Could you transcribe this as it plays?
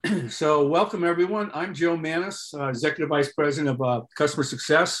So welcome everyone. I'm Joe Manis, Executive Vice President of Customer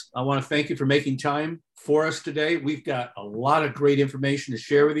Success. I want to thank you for making time for us today. We've got a lot of great information to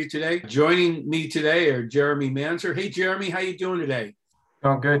share with you today. Joining me today are Jeremy Manzer. Hey Jeremy, how you doing today?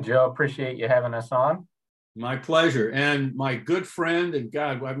 Doing good, Joe. Appreciate you having us on. My pleasure. And my good friend, and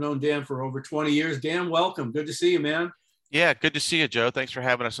God, I've known Dan for over 20 years. Dan, welcome. Good to see you, man. Yeah, good to see you, Joe. Thanks for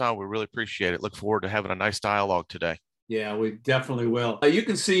having us on. We really appreciate it. Look forward to having a nice dialogue today. Yeah, we definitely will. You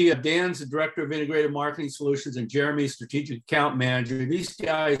can see Dan's the Director of Integrated Marketing Solutions and Jeremy's Strategic Account Manager. These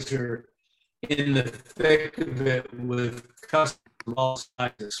guys are in the thick of it with customers of all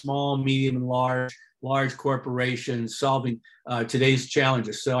sizes, small, medium, and large corporations solving today's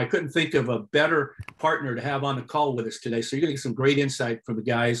challenges. So I couldn't think of a better partner to have on the call with us today. So you're going to get some great insight from the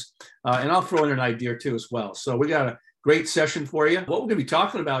guys. And I'll throw in an idea too as well. So we got a great session for you. What we're going to be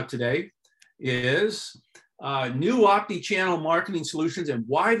talking about today is new omni-channel marketing solutions and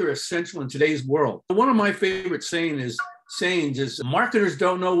why they're essential in today's world. One of my favorite sayings is marketers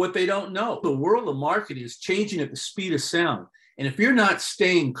don't know what they don't know. The world of marketing is changing at the speed of sound. And if you're not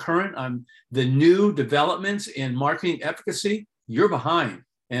staying current on the new developments in marketing efficacy, you're behind.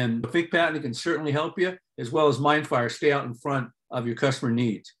 And ThinkPatent can certainly help you, as well as Mindfire, stay out in front of your customer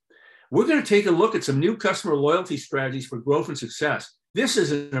needs. We're going to take a look at some new customer loyalty strategies for growth and success. This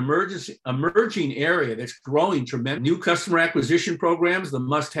is an emerging area that's growing tremendous. New customer acquisition programs, the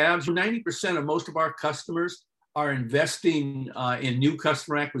must-haves. 90% of most of our customers are investing in new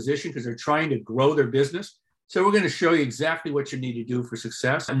customer acquisition because they're trying to grow their business. So we're going to show you exactly what you need to do for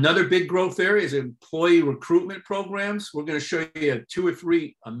success. Another big growth area is employee recruitment programs. We're going to show you 2 or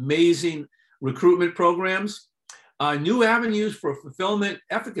 3 amazing recruitment programs. New avenues for fulfillment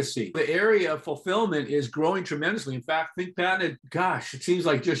efficacy. The area of fulfillment is growing tremendously. In fact, ThinkPatent, gosh, it seems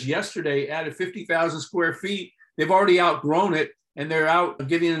like just yesterday added 50,000 square feet. They've already outgrown it, and they're out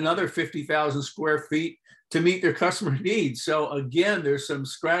getting another 50,000 square feet to meet their customer needs. So again, there's some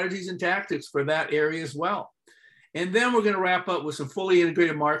strategies and tactics for that area as well. And then we're going to wrap up with some fully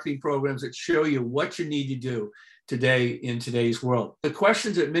integrated marketing programs that show you what you need to do today in today's world. The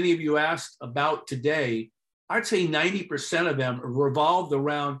questions that many of you asked about today, I'd say 90% of them revolved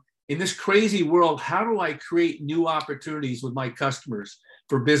around, in this crazy world, how do I create new opportunities with my customers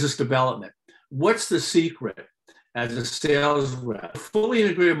for business development? What's the secret as a sales rep? Fully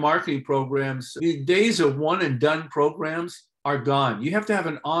integrated marketing programs, the days of one and done programs are gone. You have to have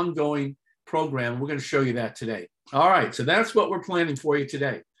an ongoing program. We're going to show you that today. All right, so that's what we're planning for you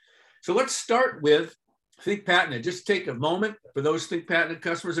today. So let's start with ThinkPatent. Just take a moment for those ThinkPatent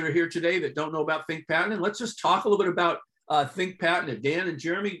customers that are here today that don't know about ThinkPatent. And let's just talk a little bit about ThinkPatent. Dan and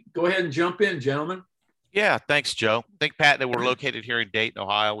Jeremy, go ahead and jump in, gentlemen. Yeah, thanks, Joe. ThinkPatent, we're located here in Dayton,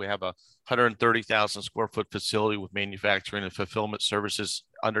 Ohio. We have a 130,000 square foot facility with manufacturing and fulfillment services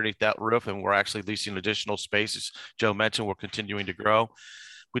underneath that roof. And we're actually leasing additional spaces. Joe mentioned we're continuing to grow.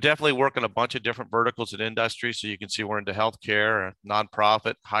 We definitely work in a bunch of different verticals and industries. So you can see we're into healthcare,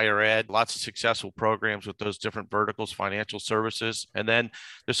 nonprofit, higher ed, lots of successful programs with those different verticals, financial services. And then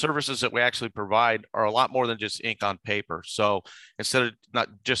the services that we actually provide are a lot more than just ink on paper. So instead of not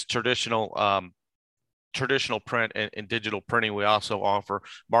just traditional print and digital printing, we also offer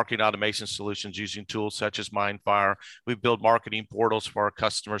marketing automation solutions using tools such as Mindfire. We build marketing portals for our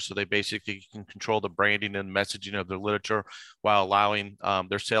customers so they basically can control the branding and messaging of their literature while allowing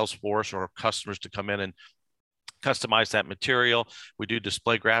their sales force or customers to come in and customize that material. We do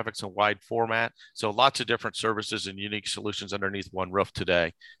display graphics in wide format. So lots of different services and unique solutions underneath one roof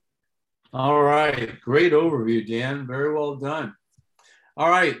today. All right, great overview, Dan. Very well done. All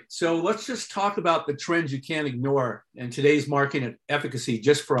right, so let's just talk about the trends you can't ignore in today's marketing efficacy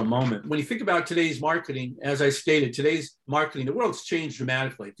just for a moment. When you think about today's marketing, as I stated, today's marketing, the world's changed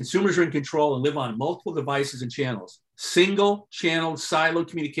dramatically. Consumers are in control and live on multiple devices and channels. Single channel siloed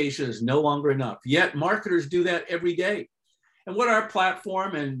communication is no longer enough. Yet marketers do that every day. And what our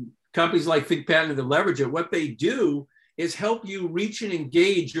platform and companies like ThinkPatent that leverage it, what they do is help you reach and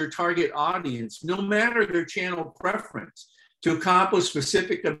engage your target audience, no matter their channel preference, to accomplish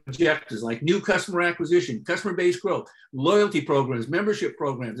specific objectives like new customer acquisition, customer-based growth, loyalty programs, membership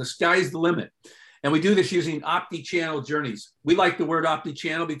programs. The sky's the limit. And we do this using omni-channel journeys. We like the word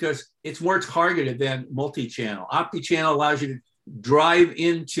omni-channel because it's more targeted than multi-channel. Omni-channel allows you to drive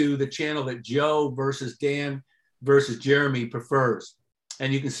into the channel that Joe versus Dan versus Jeremy prefers.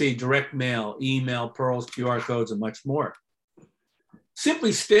 And you can see direct mail, email, pearls, QR codes, and much more.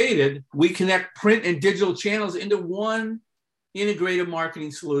 Simply stated, we connect print and digital channels into one integrated marketing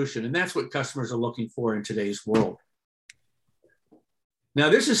solution. And that's what customers are looking for in today's world. Now,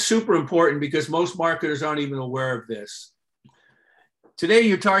 this is super important because most marketers aren't even aware of this. Today,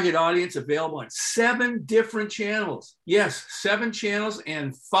 your target audience available on 7 different channels. Yes, 7 channels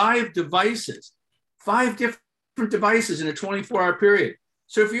and 5 devices. 5 different devices in a 24-hour period.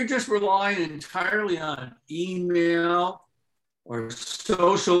 So if you're just relying entirely on email or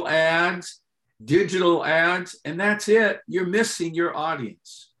social ads, digital ads, and that's it, you're missing your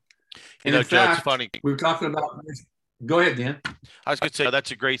audience. And in Joe, fact, it's funny. we were talking about this. Go ahead, Dan. I was going to say that's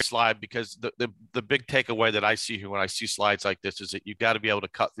a great slide because the big takeaway that I see here when I see slides like this is that you've got to be able to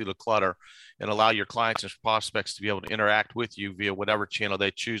cut through the clutter and allow your clients and prospects to be able to interact with you via whatever channel they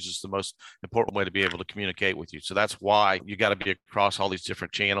choose is the most important way to be able to communicate with you. So that's why you got to be across all these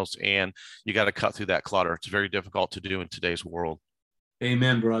different channels and you got to cut through that clutter. It's very difficult to do in today's world.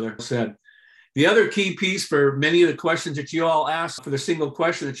 Amen, brother. Well said. The other key piece for many of the questions that you all ask for the single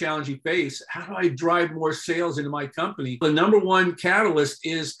question, the challenge you face, how do I drive more sales into my company? The number one catalyst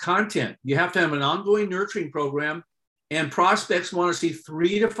is content. You have to have an ongoing nurturing program, and prospects want to see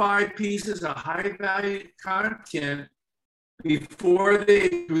 3 to 5 pieces of high value content before they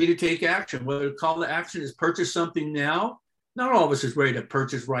agree to take action. Whether the call to action is purchase something now. Not all of us is ready to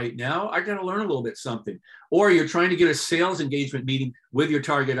purchase right now. I got to learn a little bit something. Or you're trying to get a sales engagement meeting with your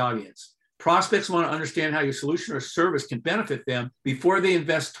target audience. Prospects want to understand how your solution or service can benefit them before they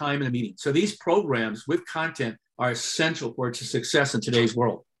invest time in a meeting. So these programs with content are essential for its success in today's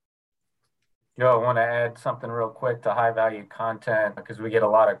world. Joe, I want to add something real quick to high value content because we get a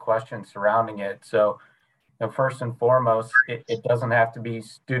lot of questions surrounding it. So, first and foremost, it doesn't have to be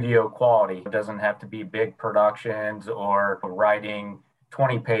studio quality. It doesn't have to be big productions or writing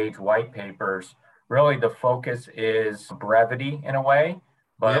 20-page white papers. Really, the focus is brevity in a way.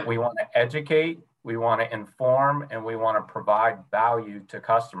 But we want to educate, we want to inform, and we want to provide value to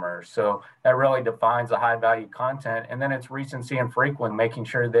customers. So that really defines the high value content. And then it's recency and frequent, making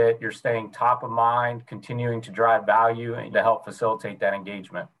sure that you're staying top of mind, continuing to drive value and to help facilitate that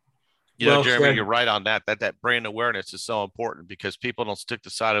engagement. Jeremy, you're right on that. That brand awareness is so important because people don't stick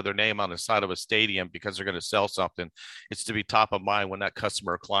the side of their name on the side of a stadium because they're going to sell something. It's to be top of mind when that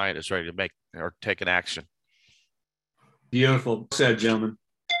customer or client is ready to make or take an action. Beautiful said, gentlemen.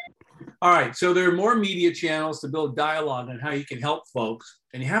 All right, so there are more media channels to build dialogue on how you can help folks,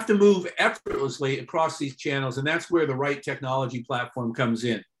 and you have to move effortlessly across these channels, and that's where the right technology platform comes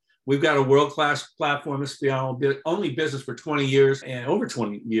in. We've got a world-class platform that's been only business for 20 years, and over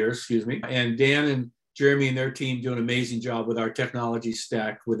 20 years, excuse me, and Dan and Jeremy and their team do an amazing job with our technology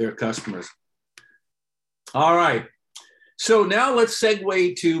stack with their customers. All right, so now let's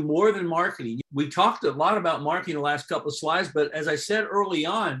segue to more than marketing. We talked a lot about marketing the last couple of slides, but as I said early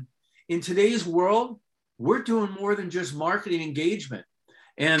on, in today's world, we're doing more than just marketing engagement.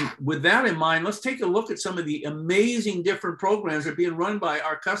 And with that in mind, let's take a look at some of the amazing different programs that are being run by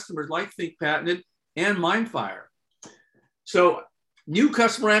our customers like Think Patented and Mindfire. So new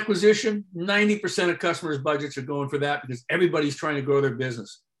customer acquisition, 90% of customers' budgets are going for that because everybody's trying to grow their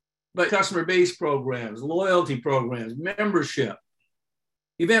business. But customer-based programs, loyalty programs, membership,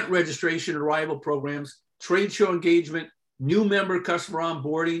 event registration, arrival programs, trade show engagement, new member customer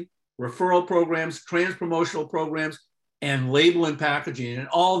onboarding, referral programs, trans-promotional programs, and label and packaging. And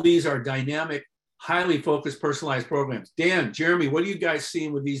all of these are dynamic, highly focused, personalized programs. Dan, Jeremy, what are you guys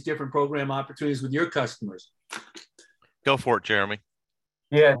seeing with these different program opportunities with your customers? Go for it, Jeremy.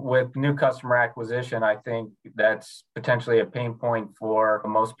 Yeah, with new customer acquisition, I think that's potentially a pain point for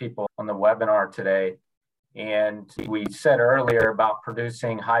most people on the webinar today. And we said earlier about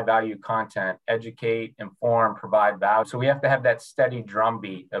producing high value content, educate, inform, provide value. So we have to have that steady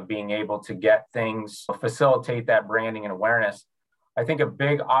drumbeat of being able to get things, facilitate that branding and awareness. I think a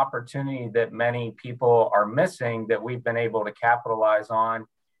big opportunity that many people are missing that we've been able to capitalize on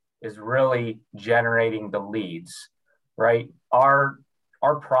is really generating the leads, right? Our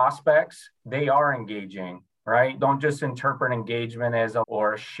prospects, they are engaging. Right? Don't just interpret engagement as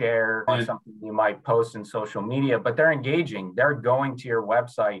or share on something you might post in social media, but they're engaging. They're going to your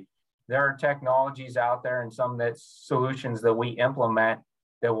website. There are technologies out there and some solutions that we implement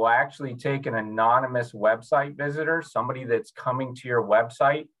that will actually take an anonymous website visitor, somebody that's coming to your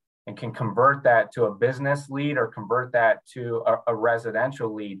website, and can convert that to a business lead or convert that to a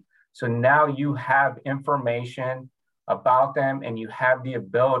residential lead. So now you have information about them and you have the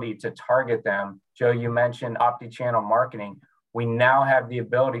ability to target them. Joe, you mentioned omni-channel marketing. We now have the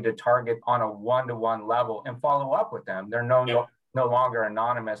ability to target on a one-to-one level and follow up with them. They're no longer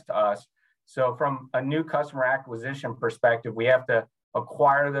anonymous to us. So from a new customer acquisition perspective, we have to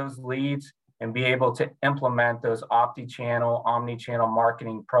acquire those leads and be able to implement those omni-channel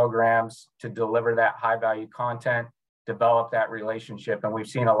marketing programs to deliver that high-value content, develop that relationship. And we've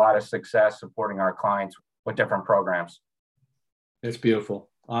seen a lot of success supporting our clients with different programs. That's beautiful.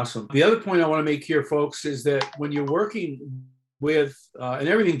 Awesome. The other point I want to make here, folks, is that when you're working with, and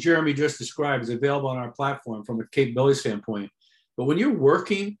everything Jeremy just described is available on our platform from a capability standpoint, but when you're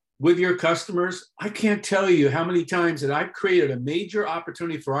working with your customers, I can't tell you how many times that I've created a major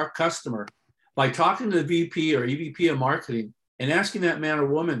opportunity for our customer by talking to the VP or EVP of marketing and asking that man or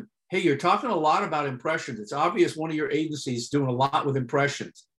woman, hey, you're talking a lot about impressions. It's obvious one of your agencies is doing a lot with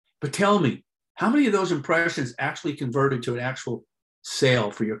impressions, but tell me, how many of those impressions actually converted to an actual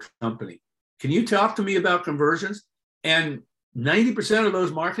sale for your company? Can you talk to me about conversions? And 90% of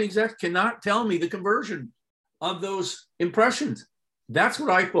those marketing execs cannot tell me the conversion of those impressions. That's what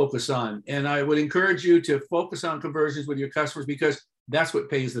I focus on. And I would encourage you to focus on conversions with your customers because that's what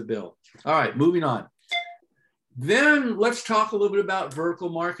pays the bill. All right, moving on. Then let's talk a little bit about vertical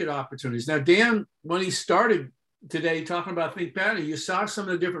market opportunities. Now, Dan, when he started today talking about Think Pattern, you saw some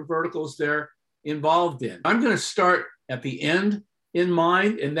of the different verticals they're involved in. I'm going to start at the end in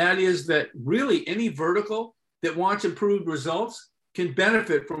mind, and that is that really any vertical that wants improved results can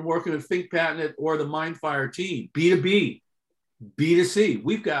benefit from working with Think Patent or the Mindfire team. B2B, B2C,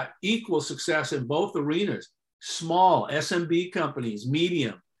 we've got equal success in both arenas. Small SMB companies,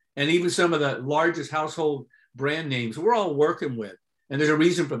 medium, and even some of the largest household brand names we're all working with. And there's a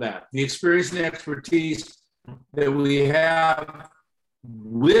reason for that. The experience and expertise that we have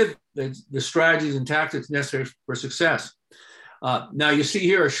with the strategies and tactics necessary for success. Now you see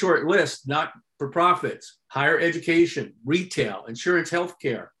here a short list, not for profits, higher education, retail, insurance,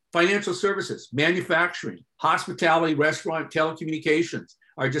 healthcare, financial services, manufacturing, hospitality, restaurant, telecommunications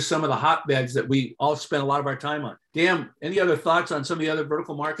are just some of the hotbeds that we all spend a lot of our time on. Dan, any other thoughts on some of the other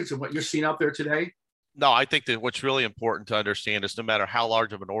vertical markets and what you're seeing out there today? No, I think that what's really important to understand is no matter how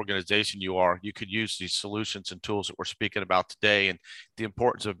large of an organization you are, you could use these solutions and tools that we're speaking about today. And the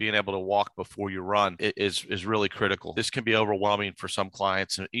importance of being able to walk before you run is really critical. This can be overwhelming for some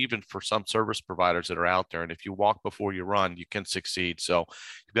clients and even for some service providers that are out there. And if you walk before you run, you can succeed. So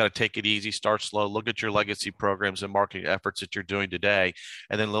you've got to take it easy, start slow, look at your legacy programs and marketing efforts that you're doing today,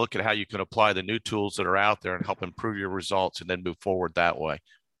 and then look at how you can apply the new tools that are out there and help improve your results and then move forward that way.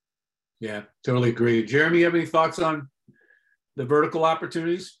 Yeah, totally agree. Jeremy, you have any thoughts on the vertical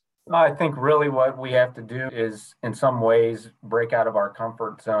opportunities? I think really what we have to do is in some ways break out of our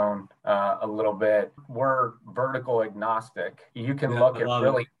comfort zone a little bit. We're vertical agnostic. You can look at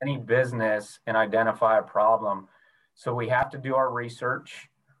really any business and identify a problem. So we have to do our research.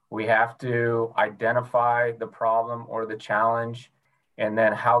 We have to identify the problem or the challenge and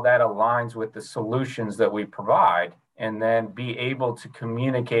then how that aligns with the solutions that we provide, and then be able to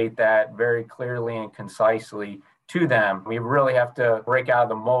communicate that very clearly and concisely to them. We really have to break out of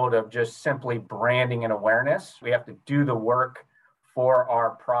the mode of just simply branding and awareness. We have to do the work for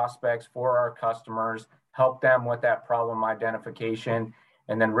our prospects, for our customers, help them with that problem identification,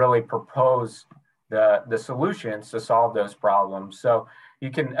 and then really propose the solutions to solve those problems. So you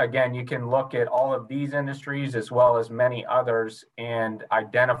can look at all of these industries as well as many others and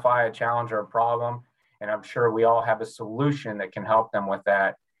identify a challenge or a problem. And I'm sure we all have a solution that can help them with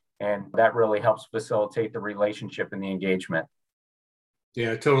that. And that really helps facilitate the relationship and the engagement.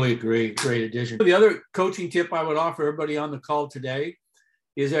 Yeah, I totally agree. Great addition. The other coaching tip I would offer everybody on the call today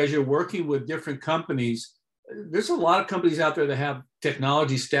is as you're working with different companies, there's a lot of companies out there that have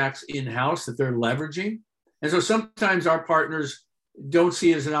technology stacks in-house that they're leveraging. And so sometimes our partners don't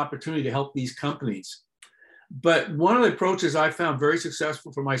see it as an opportunity to help these companies. But one of the approaches I found very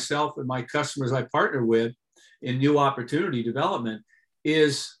successful for myself and my customers I partner with in new opportunity development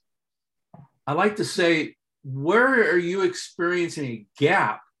is I like to say, where are you experiencing a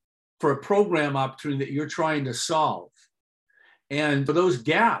gap for a program opportunity that you're trying to solve? And for those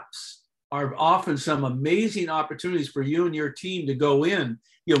gaps are often some amazing opportunities for you and your team to go in.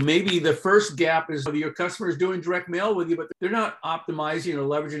 You know, maybe the first gap is your customers doing direct mail with you, but they're not optimizing or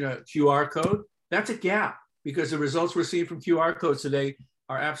leveraging a QR code. That's a gap, because the results we're seeing from QR codes today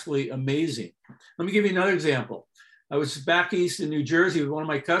are absolutely amazing. Let me give you another example. I was back east in New Jersey with one of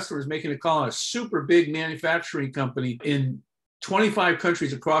my customers making a call on a super big manufacturing company in 25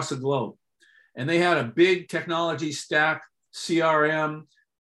 countries across the globe. And they had a big technology stack, CRM,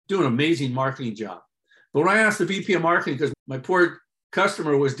 doing an amazing marketing job. But when I asked the VP of marketing, because my poor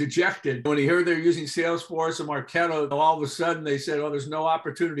customer was dejected when he heard they're using Salesforce and Marketo, all of a sudden they said, oh, there's no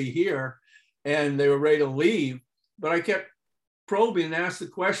opportunity here. And they were ready to leave. But I kept probing and asked the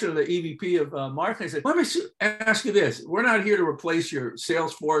question of the EVP of marketing. I said, let me ask you this. We're not here to replace your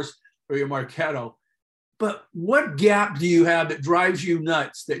Salesforce or your Marketo, but what gap do you have that drives you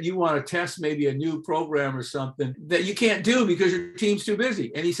nuts that you want to test maybe a new program or something that you can't do because your team's too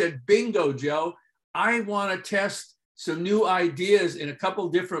busy? And he said, bingo, Joe, I want to test some new ideas in a couple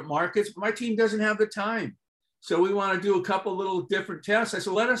different markets. But my team doesn't have the time. So we want to do a couple little different tests. I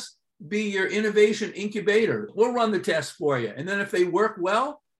said, let us be your innovation incubator. We'll run the tests for you. And then if they work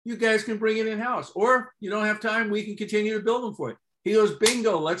well, you guys can bring it in-house. Or you don't have time, we can continue to build them for you. He goes,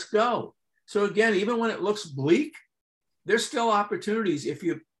 bingo, let's go. So again, even when it looks bleak, there's still opportunities if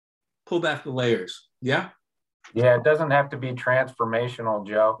you pull back the layers. Yeah? Yeah, it doesn't have to be transformational,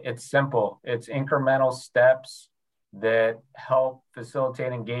 Joe. It's simple. It's incremental steps that help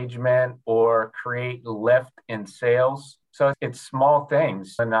facilitate engagement or create lift in sales. So it's small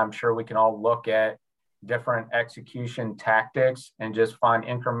things. And I'm sure we can all look at different execution tactics and just find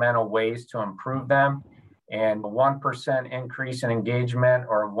incremental ways to improve them. And 1% increase in engagement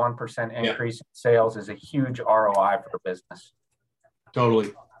or 1% increase in sales is a huge ROI for a business.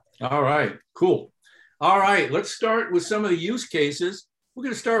 Totally. All right, cool. All right, let's start with some of the use cases. We're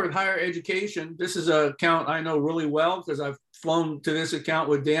going to start with higher education. This is an account I know really well because I've flown to this account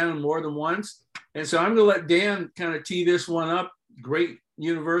with Dan more than once. And so I'm going to let Dan kind of tee this one up. Great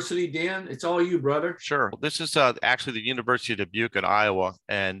university. Dan, it's all you, brother. Sure. This is actually the University of Dubuque in Iowa,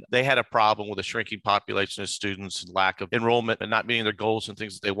 and they had a problem with a shrinking population of students and lack of enrollment and not meeting their goals and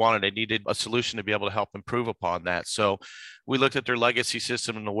things that they wanted. They needed a solution to be able to help improve upon that. So we looked at their legacy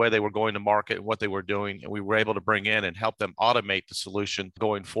system and the way they were going to market and what they were doing, and we were able to bring in and help them automate the solution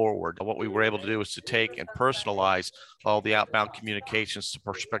going forward. What we were able to do is to take and personalize all the outbound communications to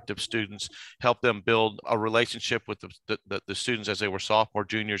prospective students, help them build a relationship with the students as they were sophomore,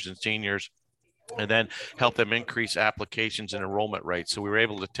 juniors, and seniors, and then help them increase applications and enrollment rates. So we were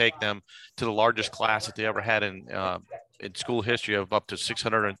able to take them to the largest class that they ever had in school history of up to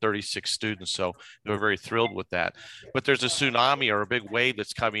 636 students. So they were very thrilled with that. But there's a tsunami or a big wave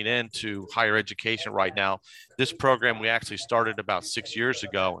that's coming into higher education right now. This program we actually started about 6 years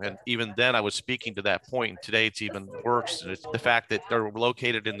ago. And even then I was speaking to that point. And today it's even worse. And it's the fact that they're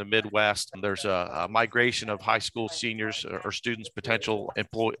located in the Midwest. And there's a migration of high school seniors or students, potential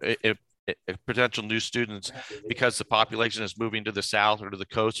new students, because the population is moving to the south or to the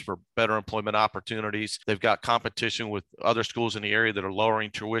coast for better employment opportunities. They've got competition with other schools in the area that are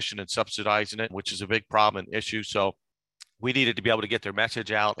lowering tuition and subsidizing it, which is a big problem and issue. So we needed to be able to get their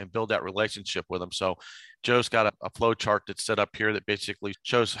message out and build that relationship with them. So Joe's got a flow chart that's set up here that basically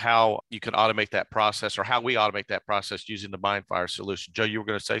shows how you can automate that process, or how we automate that process using the Mindfire solution. Joe, you were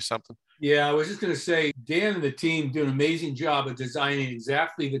going to say something? Yeah, I was just going to say, Dan and the team do an amazing job of designing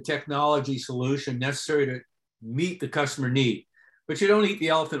exactly the technology solution necessary to meet the customer need. But you don't eat the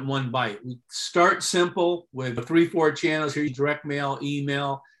elephant in one bite. We start simple with 3-4 channels here: direct mail,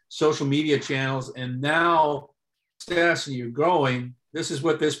 email, social media channels, and now success and you're growing. This is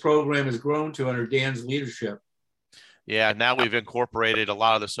what this program has grown to under Dan's leadership. Yeah, now we've incorporated a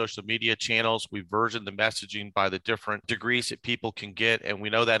lot of the social media channels. We've versioned the messaging by the different degrees that people can get, and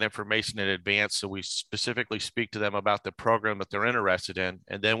we know that information in advance. So we specifically speak to them about the program that they're interested in.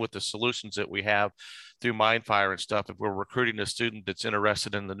 And then with the solutions that we have through Mindfire and stuff, if we're recruiting a student that's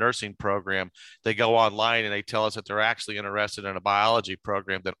interested in the nursing program, they go online and they tell us that they're actually interested in a biology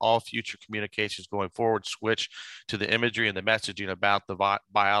program, then all future communications going forward switch to the imagery and the messaging about the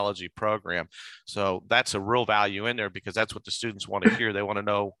biology program. So that's a real value in there, because that's what the students want to hear. They want to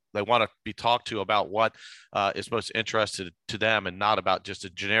know, they want to be talked to about what is most interested to them, and not about just a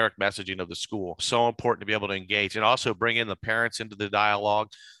generic messaging of the school. So important to be able to engage and also bring in the parents into the dialogue,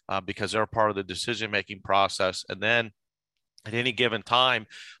 because they're part of the decision-making process. And then at any given time,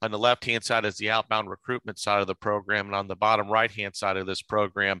 on the left-hand side is the outbound recruitment side of the program, and on the bottom right-hand side of this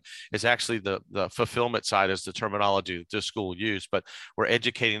program is actually the fulfillment side, is the terminology that this school used. But we're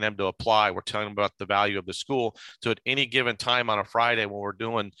educating them to apply. We're telling them about the value of the school. So at any given time on a Friday when we're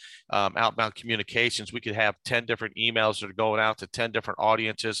doing outbound communications, we could have 10 different emails that are going out to 10 different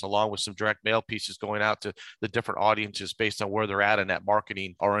audiences, along with some direct mail pieces going out to the different audiences based on where they're at in that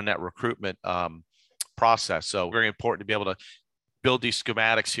marketing or in that recruitment process. So very important to be able to build these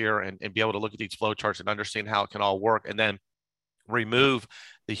schematics here and be able to look at these flow charts and understand how it can all work, and then remove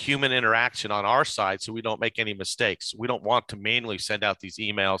the human interaction on our side so we don't make any mistakes. We don't want to manually send out these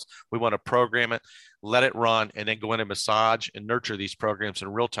emails. We want to program it, let it run, and then go in and massage and nurture these programs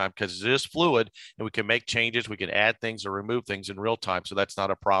in real time, because it is fluid and we can make changes. We can add things or remove things in real time. So that's not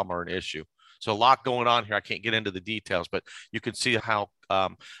a problem or an issue. So a lot going on here. I can't get into the details, but you can see how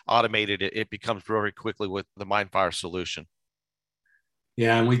automated it becomes very quickly with the Mindfire solution.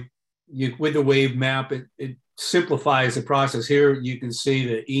 Yeah, and with the wave map, it simplifies the process. Here you can see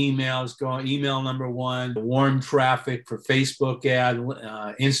the emails going, email number one, warm traffic for Facebook ad,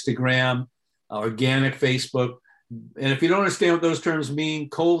 Instagram, organic Facebook. And if you don't understand what those terms mean,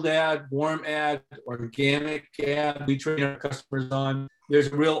 cold ad, warm ad, organic ad, we train our customers on. There's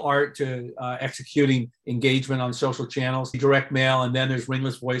a real art to executing engagement on social channels, direct mail, and then there's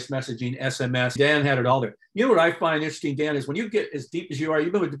ringless voice messaging, SMS. Dan had it all there. You know what I find interesting, Dan, is when you get as deep as you are,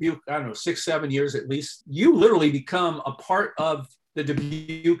 you've been with Dubuque, I don't know, 6-7 years at least, you literally become a part of the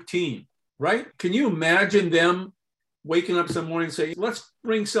Dubuque team, right? Can you imagine them waking up some morning and say, let's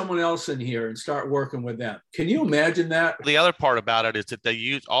bring someone else in here and start working with them? Can you imagine that? The other part about it is that they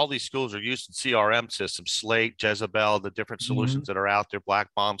use, all these schools are using CRM systems, Slate, Jezebel, the different solutions that are out there, Black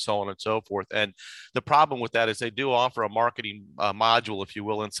Bomb, so on and so forth. And the problem with that is they do offer a marketing module, if you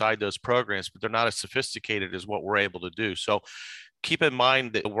will, inside those programs, but they're not as sophisticated as what we're able to do. So keep in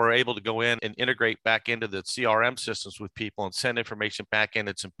mind that we're able to go in and integrate back into the CRM systems with people and send information back in.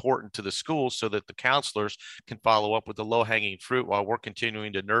 It's important to the schools so that the counselors can follow up with the low-hanging fruit while we're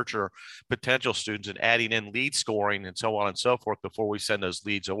continuing to nurture potential students and adding in lead scoring and so on and so forth before we send those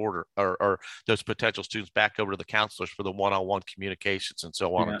leads or those potential students back over to the counselors for the one-on-one communications and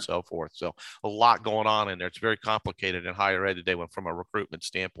so on and so forth. So a lot going on in there. It's very complicated in higher ed today from a recruitment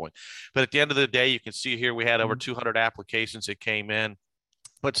standpoint. But at the end of the day, you can see here we had over 200 applications that came in,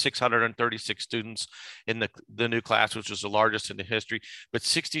 put 636 students in the new class, which was the largest in the history. But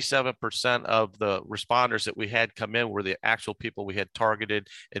 67% of the responders that we had come in were the actual people we had targeted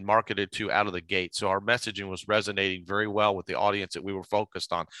and marketed to out of the gate. So our messaging was resonating very well with the audience that we were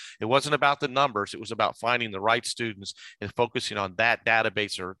focused on. It wasn't about the numbers. It was about finding the right students and focusing on that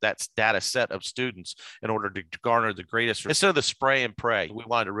database or that data set of students in order to garner the greatest. Instead of the spray and pray, we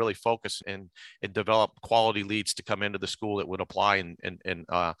wanted to really focus and develop quality leads to come into the school that would apply and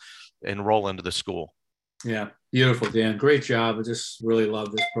enroll into the school. Yeah, beautiful, Dan. Great job. I just really love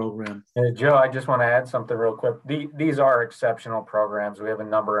this program. Joe, I just want to add something real quick. These are exceptional programs. We have a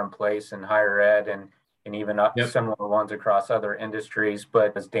number in place in higher ed and even similar ones across other industries.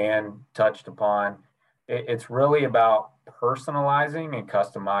 But as Dan touched upon, it's really about personalizing and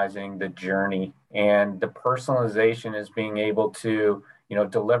customizing the journey. And the personalization is being able to,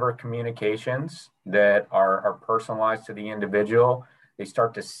 deliver communications that are personalized to the individual. They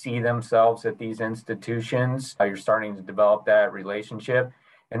start to see themselves at these institutions. You're starting to develop that relationship,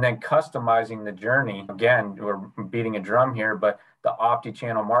 and then customizing the journey. Again, we're beating a drum here, but the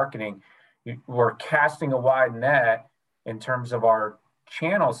omni-channel marketing, we're casting a wide net in terms of our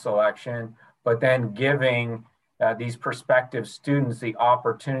channel selection, but then giving these prospective students the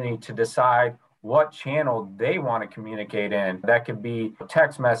opportunity to decide what channel they want to communicate in. That could be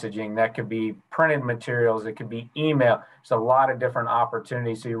text messaging, that could be printed materials, it could be email. There's a lot of different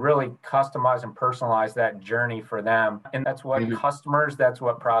opportunities. So you really customize and personalize that journey for them. And that's what customers, that's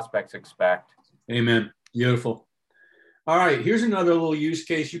what prospects expect. Amen. Beautiful. All right, here's another little use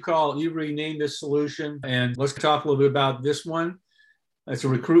case. You renamed this solution, and let's talk a little bit about this one. It's a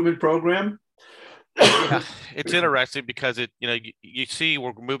recruitment program. Yeah, it's interesting because you see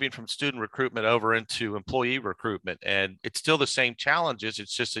we're moving from student recruitment over into employee recruitment, and it's still the same challenges.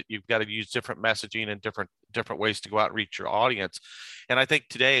 It's just that you've got to use different messaging and different ways to go out and reach your audience. And I think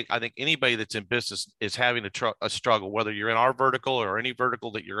today, anybody that's in business is having a struggle, whether you're in our vertical or any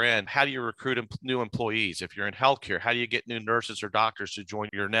vertical that you're in. How do you recruit new employees? If you're in healthcare, how do you get new nurses or doctors to join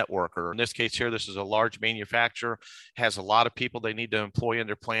your network? Or in this case here, this is a large manufacturer, has a lot of people they need to employ in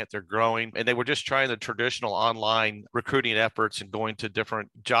their plant. They're growing, and they were just trying the traditional online recruiting efforts and going to different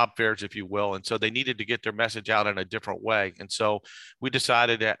job fairs, if you will. And so they needed to get their message out in a different way. And so we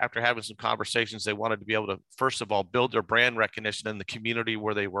decided that after having some conversations, they wanted to be able to, first of all, build their brand recognition in the community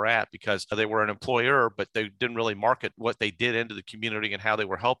where they were at, because they were an employer, but they didn't really market what they did into the community and how they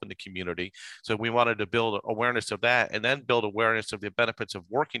were helping the community. So we wanted to build awareness of that, and then build awareness of the benefits of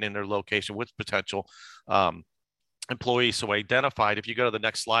working in their location with potential employees. So identified, if you go to the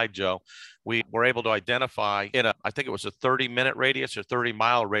next slide, Joe, we were able to identify I think it was a 30-minute radius or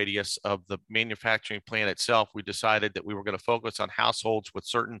 30-mile radius of the manufacturing plant itself. We decided that we were going to focus on households with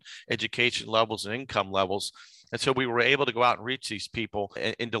certain education levels and income levels. And so we were able to go out and reach these people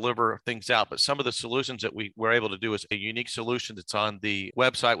and deliver things out. But some of the solutions that we were able to do is a unique solution that's on the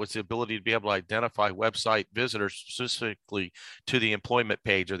website, with the ability to be able to identify website visitors specifically to the employment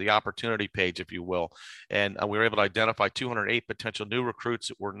page or the opportunity page, if you will. And we were able to identify 208 potential new recruits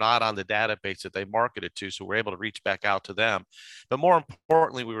that were not on the database that they marketed to. So we're able to reach back out to them. But more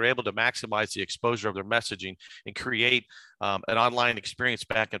importantly, we were able to maximize the exposure of their messaging and create an online experience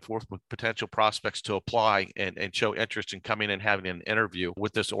back and forth with potential prospects to apply and show interest in coming and having an interview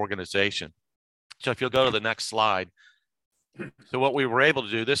with this organization. So if you'll go to the next slide, So what we were able to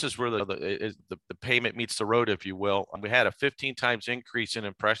do, this is where the payment meets the road, if you will. We had a 15 times increase in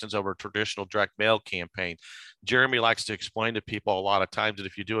impressions over a traditional direct mail campaign. Jeremy likes to explain to people a lot of times that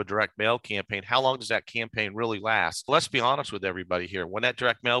if you do a direct mail campaign, how long does that campaign really last? Let's be honest with everybody here. When that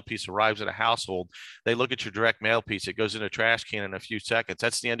direct mail piece arrives at a household, they look at your direct mail piece, it goes in a trash can in a few seconds.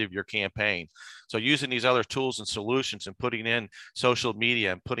 That's the end of your campaign. So using these other tools and solutions and putting in social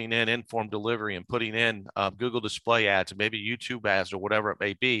media and putting in informed delivery and putting in Google display ads and maybe YouTube ads or whatever it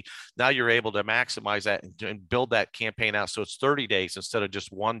may be, now you're able to maximize that and build that campaign out so it's 30 days instead of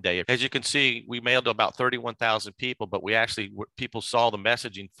just 1 day. As you can see, we mailed to about 31,000 people, but we actually, people saw the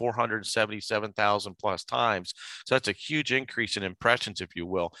messaging 477,000 plus times. So that's a huge increase in impressions, if you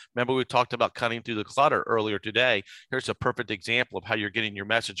will. Remember, we talked about cutting through the clutter earlier today. Here's a perfect example of how you're getting your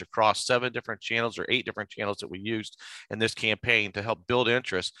message across 7 different channels or 8 different channels that we used in this campaign to help build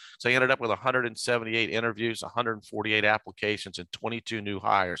interest. So I ended up with 178 interviews, 148 applications, and 22 new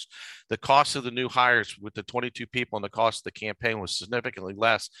hires. The cost of the new hires with the 22 people and the cost of the campaign was significantly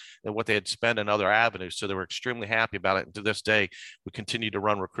less than what they had spent in other avenues. So they were extremely happy about it. And to this day, we continue to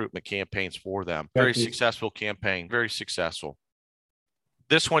run recruitment campaigns for them. Very successful campaign, very successful.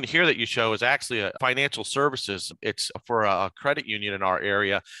 This one here that you show is actually a financial services. It's for a credit union in our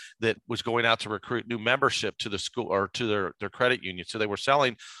area that was going out to recruit new membership to the school or to their credit union. So they were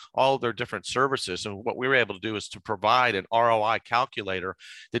selling all of their different services. And what we were able to do is to provide an ROI calculator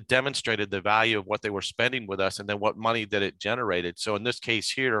that demonstrated the value of what they were spending with us and then what money that it generated. So in this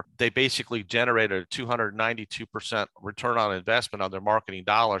case here, they basically generated a 292% return on investment on their marketing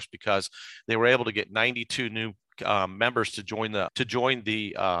dollars because they were able to get 92 new members to join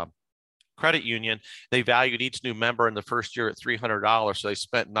the credit union. They valued each new member in the first year at $300. So they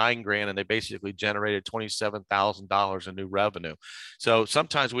spent $9,000 and they basically generated $27,000 in new revenue. So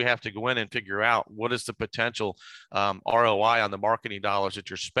sometimes we have to go in and figure out what is the potential ROI on the marketing dollars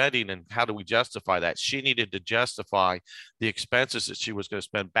that you're spending and how do we justify that? She needed to justify the expenses that she was going to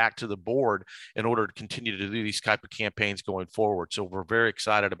spend back to the board in order to continue to do these type of campaigns going forward. So we're very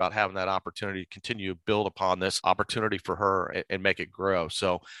excited about having that opportunity to continue to build upon this opportunity for her and make it grow.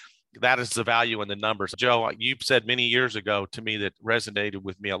 So that is the value in the numbers. Joe, you've said many years ago to me that resonated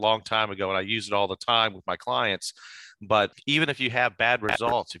with me a long time ago, and I use it all the time with my clients. But even if you have bad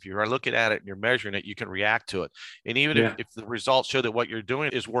results, if you're looking at it and you're measuring it, you can react to it. And even if the results show that what you're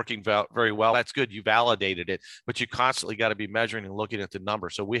doing is working very well, that's good. You validated it, but you constantly got to be measuring and looking at the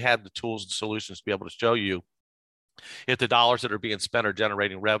numbers. So we have the tools and solutions to be able to show you if the dollars that are being spent are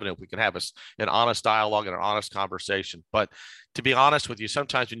generating revenue. We can have an honest dialogue and an honest conversation. But to be honest with you,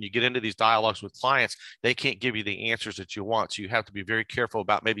 sometimes when you get into these dialogues with clients, they can't give you the answers that you want. So you have to be very careful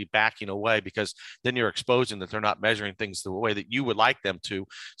about maybe backing away because then you're exposing that they're not measuring things the way that you would like them to.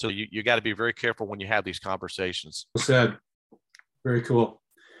 So you got to be very careful when you have these conversations. Well said. Very cool.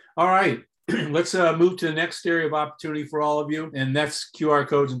 All right. Let's move to the next area of opportunity for all of you, and that's QR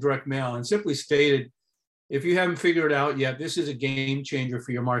codes and direct mail. And simply stated, if you haven't figured it out yet, this is a game changer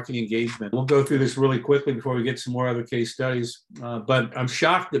for your marketing engagement. We'll go through this really quickly before we get some more other case studies. But I'm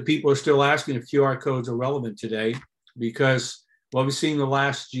shocked that people are still asking if QR codes are relevant today, because what we've seen the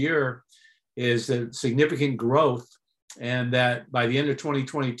last year is a significant growth, and that by the end of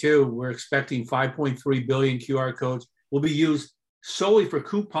 2022, we're expecting 5.3 billion QR codes will be used solely for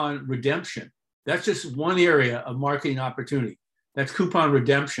coupon redemption. That's just one area of marketing opportunity. That's coupon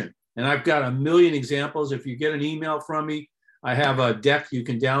redemption. And I've got a million examples. If you get an email from me, I have a deck you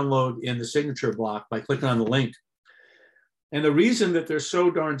can download in the signature block by clicking on the link. And the reason that they're so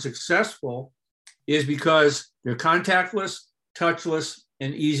darn successful is because they're contactless, touchless,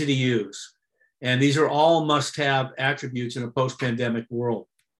 and easy to use. And these are all must-have attributes in a post-pandemic world.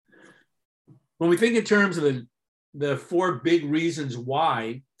 When we think in terms of the 4 big reasons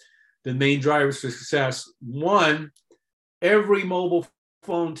why, the main drivers for success, one, every mobile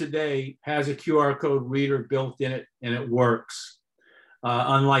phone today has a QR code reader built in it, and it works,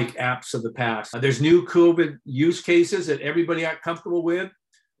 unlike apps of the past. There's new COVID use cases that everybody got comfortable with,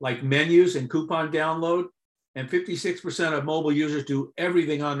 like menus and coupon download, and 56% of mobile users do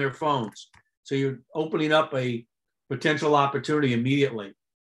everything on their phones. So you're opening up a potential opportunity immediately.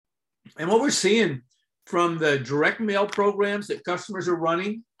 And what we're seeing from the direct mail programs that customers are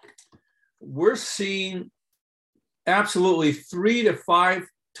running, we're seeing absolutely 3 to 5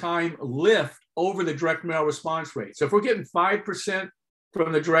 time lift over the direct mail response rate. So if we're getting 5%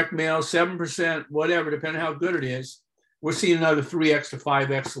 from the direct mail, 7%, whatever, depending on how good it is, we're seeing another 3x to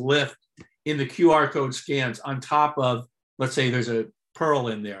 5x lift in the QR code scans on top of, let's say there's a Pearl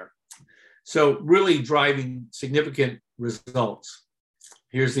in there. So really driving significant results.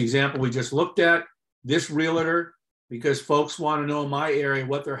 Here's the example we just looked at. This realtor because folks want to know in my area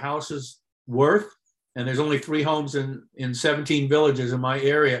what their house is worth. And there's only 3 homes in 17 villages in my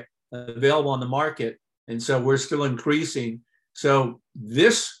area available on the market. And so we're still increasing. So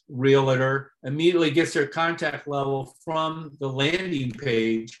this realtor immediately gets their contact level from the landing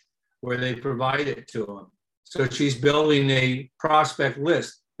page where they provide it to them. So she's building a prospect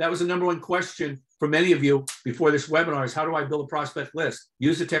list. That was the number one question for many of you before this webinar is, how do I build a prospect list?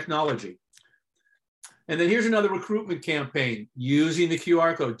 Use the technology. And then here's another recruitment campaign using the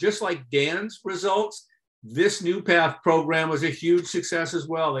QR code. Just like Dan's results, this New Path program was a huge success as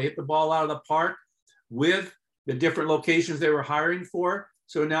well. They hit the ball out of the park with the different locations they were hiring for.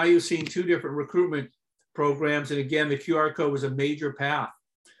 So now you've seen 2 different recruitment programs. And again, the QR code was a major path.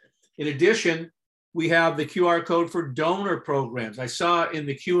 In addition, we have the QR code for donor programs. I saw in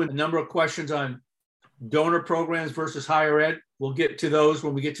the queue a number of questions on donor programs versus higher ed. We'll get to those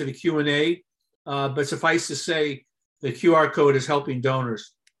when we get to the Q&A. But suffice to say, the QR code is helping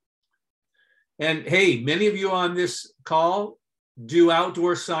donors. And hey, many of you on this call do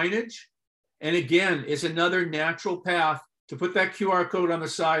outdoor signage. And again, it's another natural path to put that QR code on the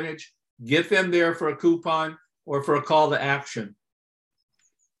signage, get them there for a coupon or for a call to action.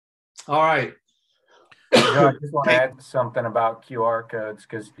 All right. Joe, I just want to add something about QR codes,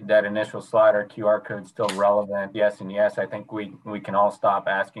 because that initial slide, are QR codes still relevant? Yes and yes. I think we can all stop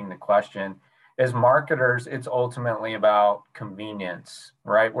asking the question. As marketers, it's ultimately about convenience,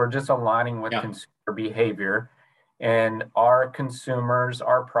 right? We're just aligning with consumer behavior, and our consumers,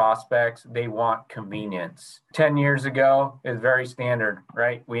 our prospects, they want convenience. 10 years ago is very standard,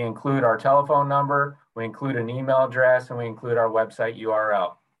 right? We include our telephone number, we include an email address, and we include our website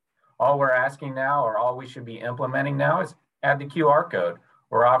URL. All we're asking now, or all we should be implementing now, is add the QR code.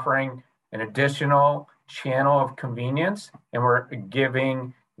 We're offering an additional channel of convenience, and we're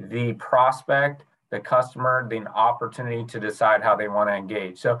giving the prospect, the customer, the opportunity to decide how they want to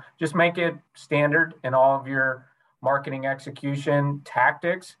engage. So just make it standard in all of your marketing execution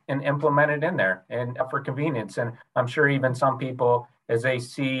tactics and implement it in there, and for convenience. And I'm sure even some people, as they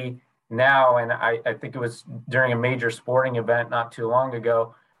see now, and I think it was during a major sporting event not too long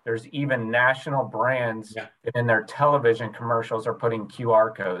ago, there's even national brands that in their television commercials are putting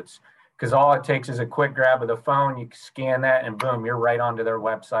QR codes, because all it takes is a quick grab of the phone. You scan that and boom, you're right onto their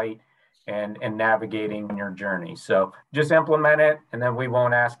website and navigating your journey. So just implement it, and then we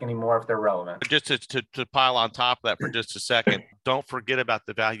won't ask anymore if they're relevant. Just to pile on top of that for just a second, don't forget about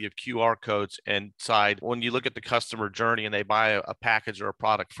the value of QR codes inside. When you look at the customer journey and they buy a package or a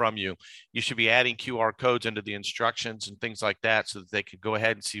product from you, you should be adding QR codes into the instructions and things like that, so that they can go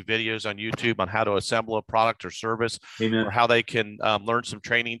ahead and see videos on YouTube on how to assemble a product or service. Amen. Or how they can learn some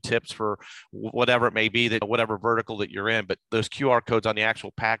training tips for whatever it may be, that whatever vertical that you're in. But those QR codes on the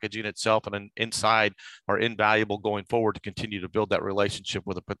actual packaging itself and inside are invaluable going forward to continue to build that relationship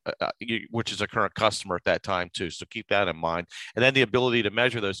with which is a current customer at that time too. So keep that in mind. And then the ability to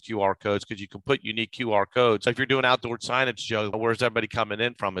measure those QR codes, because you can put unique QR codes. So if you're doing outdoor signage, Joe, where's everybody coming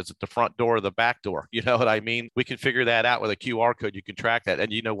in from? Is it the front door or the back door? You know what I mean? We can figure that out with a QR code. You can track that,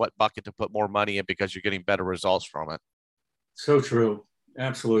 and you know what bucket to put more money in, because you're getting better results from it. So true.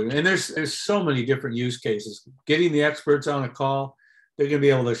 Absolutely. And there's so many different use cases. Getting the experts on a call, they're going to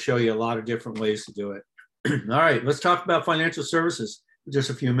be able to show you a lot of different ways to do it. All right, let's talk about financial services for just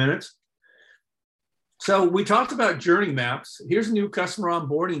a few minutes. So we talked about journey maps. Here's a new customer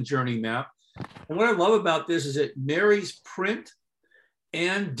onboarding journey map. And what I love about this is it marries print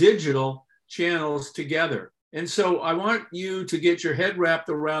and digital channels together. And so I want you to get your head wrapped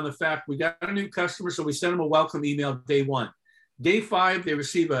around the fact we got a new customer, so we sent them a welcome email day 1. Day 5, they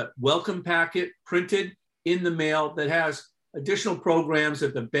receive a welcome packet printed in the mail that has additional programs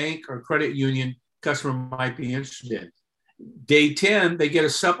that the bank or credit union customer might be interested in. Day 10, they get a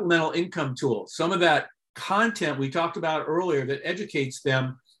supplemental income tool. Some of that content we talked about earlier that educates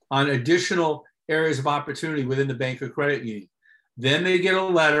them on additional areas of opportunity within the bank or credit union. Then they get a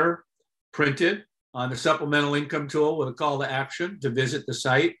letter printed on the supplemental income tool with a call to action to visit the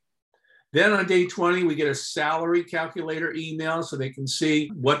site. Then on day 20, we get a salary calculator email so they can see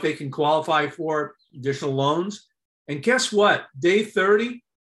what they can qualify for, additional loans. And guess what? Day 30,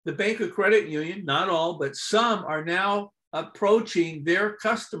 the bank or credit union, not all, but some, are now approaching their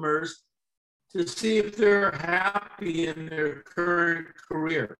customers to see if they're happy in their current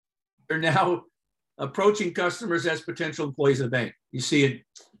career. They're now approaching customers as potential employees of the bank. You see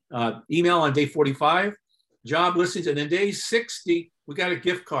an email on day 45, job listings, and then day 60, we got a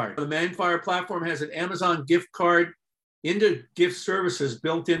gift card. The Manfire platform has an Amazon gift card into gift services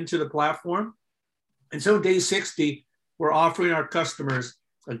built into the platform. And so day 60, we're offering our customers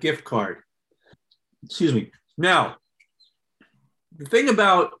a gift card. Excuse me. Now, The thing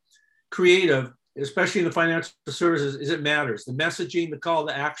about creative, especially in the financial services, is it matters. The messaging, the call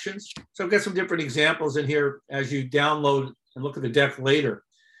to actions. So I've got some different examples in here as you download and look at the deck later.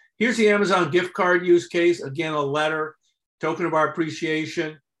 Here's the Amazon gift card use case. Again, a letter, token of our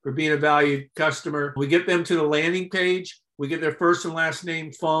appreciation for being a valued customer. We get them to the landing page. We get their first and last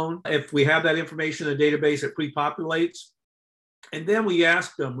name, phone. If we have that information in the database, it pre-populates. And then we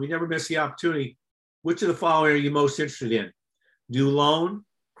ask them, we never miss the opportunity, which of the following are you most interested in? New loan,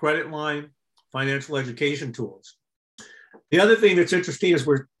 credit line, financial education tools. The other thing that's interesting is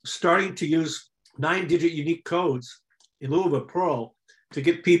we're starting to use 9-digit unique codes in lieu of a Perl to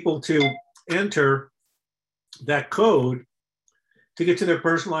get people to enter that code to get to their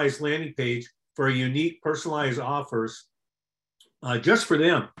personalized landing page for unique personalized offers just for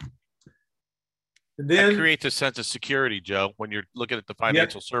them. And then that creates a sense of security, Joe. When you're looking at the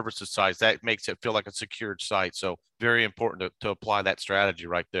financial services side, that makes it feel like a secured site. So very important to apply that strategy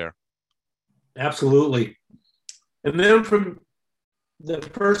right there. Absolutely. And then from the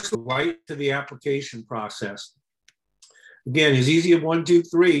person right to the application process. Again, as easy as 1, 2,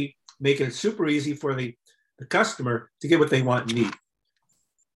 3, making it super easy for the customer to get what they want and need.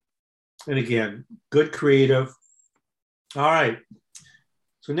 And again, good creative. All right.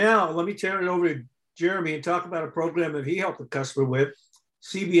 So now let me turn it over to Jeremy and talk about a program that he helped the customer with,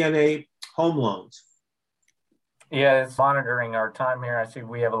 CBNA Home Loans. Yeah, it's monitoring our time here. I see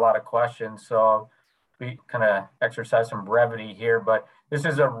we have a lot of questions, so we kind of exercise some brevity here, but this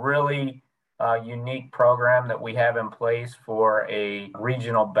is a really unique program that we have in place for a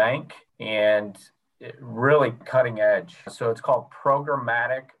regional bank, and really cutting edge. So it's called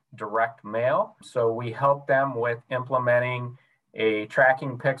programmatic direct mail. So we help them with implementing a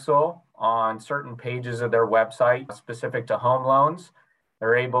tracking pixel on certain pages of their website specific to home loans.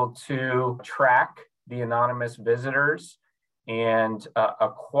 They're able to track the anonymous visitors and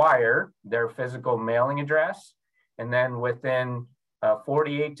acquire their physical mailing address. And then within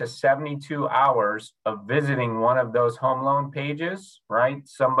 48 to 72 hours of visiting one of those home loan pages, right?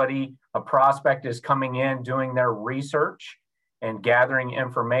 A prospect is coming in, doing their research and gathering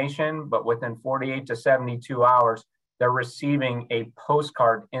information, but within 48 to 72 hours, they're receiving a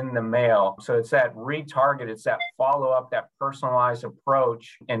postcard in the mail. So it's that retarget, it's that follow-up, that personalized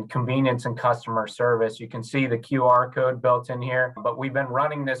approach and convenience and customer service. You can see the QR code built in here, but we've been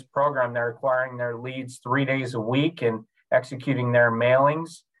running this program. They're acquiring their leads 3 days a week and executing their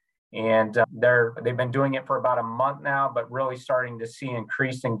mailings. And they've been doing it for about a month now, but really starting to see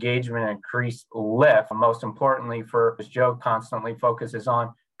increased engagement, increased lift. Most importantly, as Joe constantly focuses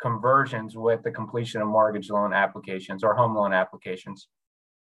on, conversions with the completion of mortgage loan applications or home loan applications.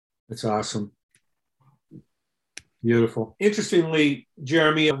 That's awesome. Beautiful. Interestingly,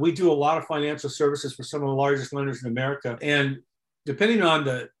 Jeremy, we do a lot of financial services for some of the largest lenders in America. And depending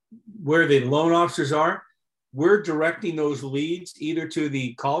on where the loan officers are, we're directing those leads either to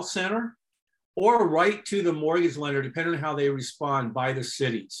the call center or right to the mortgage lender, depending on how they respond by the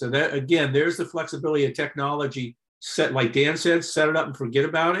city. So that, again, there's the flexibility of technology. Set, like Dan said, set it up and forget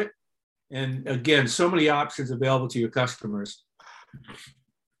about it. And again, so many options available to your customers.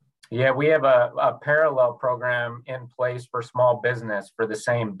 Yeah, we have a parallel program in place for small business for the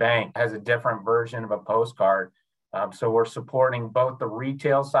same bank. It has a different version of a postcard. So we're supporting both the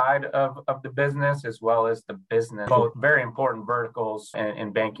retail side of the business as well as the business, both very important verticals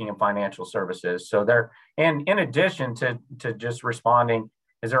in banking and financial services. So and in addition to just responding,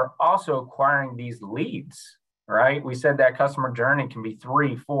 is they're also acquiring these leads. Right? We said that customer journey can be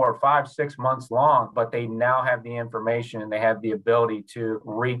 3, 4, 5, 6 months long, but they now have the information and they have the ability to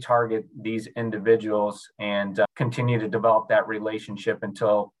retarget these individuals and continue to develop that relationship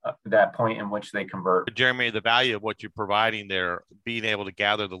until that point in which they convert. Jeremy, the value of what you're providing there, being able to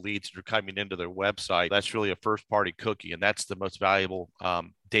gather the leads that are coming into their website, that's really a first-party cookie, and that's the most valuable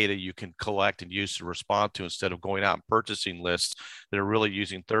data you can collect and use to respond to, instead of going out and purchasing lists that are really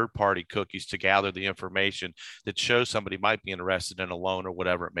using third-party cookies to gather the information that shows somebody might be interested in a loan or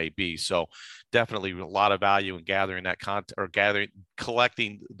whatever it may be. So definitely a lot of value in gathering that content, or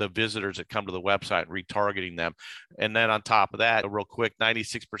collecting the visitors that come to the website and retargeting them. And then on top of that, real quick,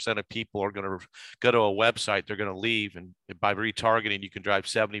 96% of people are going to go to a website, they're going to leave, and by retargeting, you can drive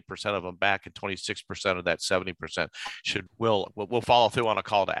 70% of them back, and 26% of that 70% will follow through on a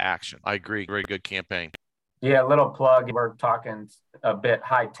call to action. I agree. Very good campaign. Yeah, a little plug. We're talking a bit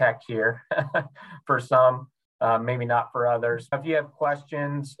high tech here for some, maybe not for others. If you have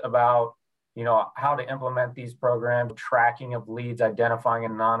questions about how to implement these programs, tracking of leads, identifying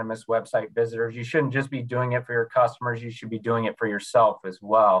anonymous website visitors. You shouldn't just be doing it for your customers. You should be doing it for yourself as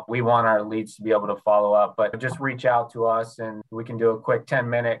well. We want our leads to be able to follow up, but just reach out to us and we can do a quick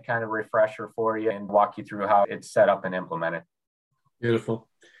 10-minute kind of refresher for you and walk you through how it's set up and implemented. Beautiful.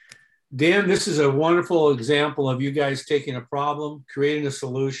 Dan, this is a wonderful example of you guys taking a problem, creating a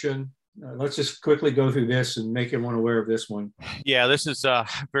solution. Let's just quickly go through this and make everyone aware of this one. Yeah, this is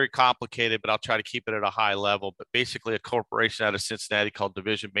very complicated, but I'll try to keep it at a high level. But basically, a corporation out of Cincinnati called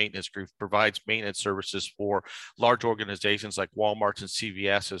Division Maintenance Group provides maintenance services for large organizations like Walmarts and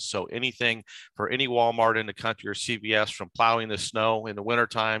CVS's. So anything for any Walmart in the country or CVS, from plowing the snow in the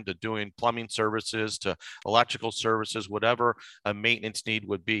wintertime to doing plumbing services to electrical services, whatever a maintenance need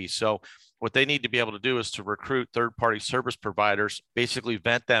would be. So what they need to be able to do is to recruit third-party service providers, basically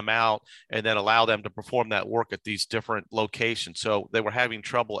vet them out, and then allow them to perform that work at these different locations. So they were having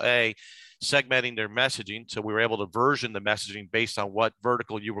trouble, segmenting their messaging. So we were able to version the messaging based on what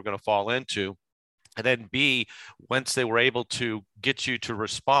vertical you were going to fall into. And then B, once they were able to get you to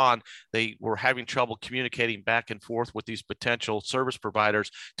respond, they were having trouble communicating back and forth with these potential service providers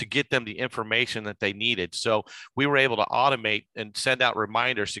to get them the information that they needed. So we were able to automate and send out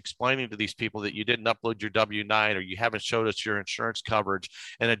reminders explaining to these people that you didn't upload your W-9 or you haven't showed us your insurance coverage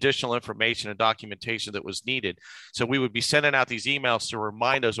and additional information and documentation that was needed. So we would be sending out these emails to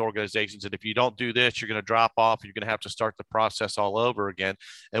remind those organizations that if you don't do this, you're going to drop off, you're going to have to start the process all over again.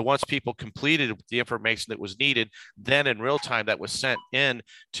 And once people completed the information that was needed, then in real time that was sent in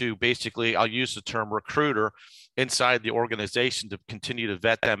to basically, I'll use the term recruiter inside the organization to continue to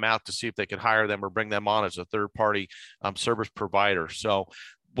vet them out to see if they could hire them or bring them on as a third party service provider. So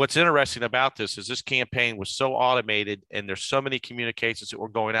what's interesting about this is this campaign was so automated and there's so many communications that were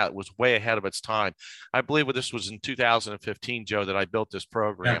going out. It was way ahead of its time. I believe this was in 2015, Joe, that I built this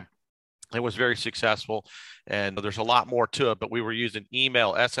program. Yeah. It was very successful, and there's a lot more to it, but we were using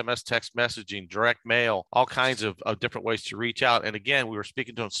email, SMS, text messaging, direct mail, all kinds of different ways to reach out. And again, we were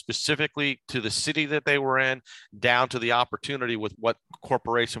speaking to them specifically to the city that they were in, down to the opportunity with what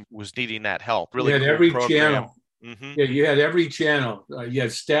corporation was needing that help. Really, you had cool every program. Channel. Mm-hmm. Yeah, you had every channel. You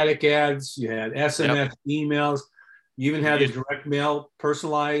had static ads, you had SMS, emails. You even had a direct mail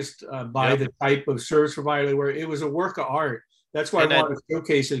personalized by the type of service provider where it was a work of art. That's why I want to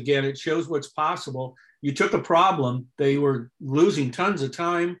showcase it again. It shows what's possible. You took a problem. They were losing tons of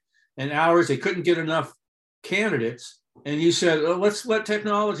time and hours. They couldn't get enough candidates. And you said, oh, let's let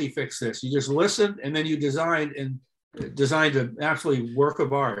technology fix this. You just listened and then you designed an absolutely work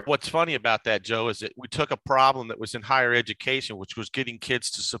of art. What's funny about that, Joe, is that we took a problem that was in higher education, which was getting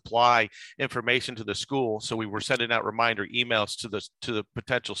kids to supply information to the school. So we were sending out reminder emails to the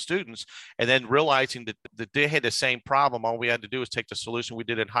potential students, and then realizing that they had the same problem. All we had to do was take the solution we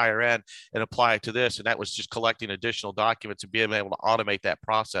did in higher ed and apply it to this. And that was just collecting additional documents and being able to automate that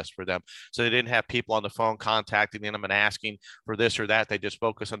process for them. So they didn't have people on the phone contacting them and asking for this or that. They just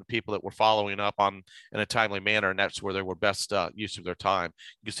focused on the people that were following up on in a timely manner. And that's where they were best use of their time.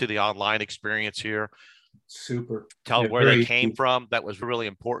 You can see the online experience here. Super. Tell them where they came from. That was really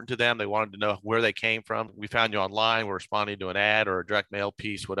important to them. They wanted to know where they came from. We found you online. We're responding to an ad or a direct mail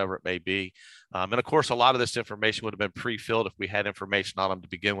piece, whatever it may be. And of course, a lot of this information would have been pre-filled. If we had information on them to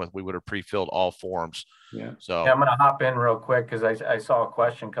begin with, we would have pre-filled all forms. Yeah. So I'm going to hop in real quick because I saw a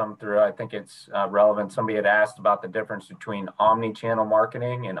question come through. I think it's relevant. Somebody had asked about the difference between omni-channel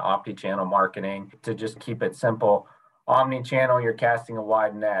marketing and omni-channel marketing. To just keep it simple, omni-channel, you're casting a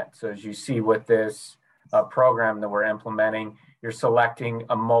wide net. So as you see with this program that we're implementing, you're selecting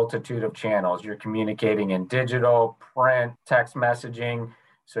a multitude of channels. You're communicating in digital, print, text messaging.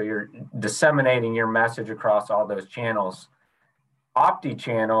 So you're disseminating your message across all those channels.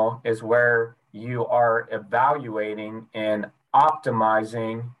 Omni-channel is where you are evaluating and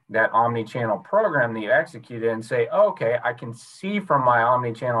optimizing that omni-channel program that you executed and say, okay, I can see from my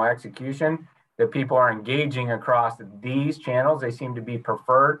omni-channel execution that people are engaging across these channels. They seem to be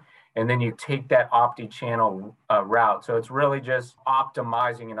preferred. And then you take that omni-channel route. So it's really just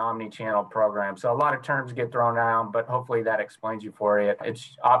optimizing an omni-channel program. So a lot of terms get thrown around, but hopefully that explains you for it.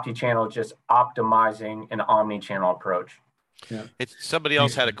 It's omni-channel, just optimizing an omni-channel approach. Yeah. Somebody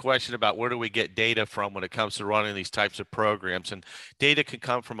else had a question about where do we get data from when it comes to running these types of programs, and data can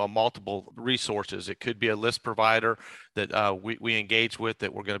come from multiple resources. It could be a list provider that we engage with,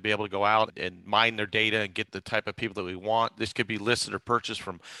 that we're going to be able to go out and mine their data and get the type of people that we want. This could be listed or purchased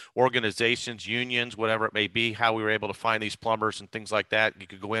from organizations, unions, whatever it may be, how we were able to find these plumbers and things like that. You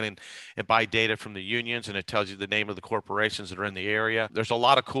could go in and buy data from the unions, and it tells you the name of the corporations that are in the area. There's a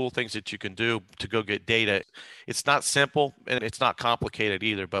lot of cool things that you can do to go get data. It's not simple and it's not complicated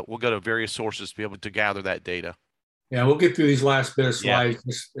either, but we'll go to various sources to be able to gather that data. Yeah, we'll get through these last bit of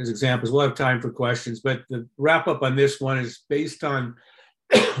slides as examples. We'll have time for questions, but the wrap up on this one is based on,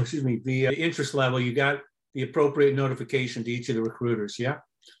 excuse me, the interest level. You got the appropriate notification to each of the recruiters. Yeah.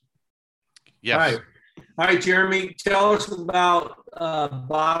 Yes. All right, Jeremy, tell us about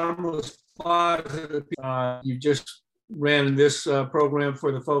Bottomless Closet. You just ran this program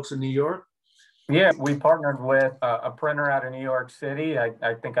for the folks in New York. Yeah, we partnered with a printer out of New York City.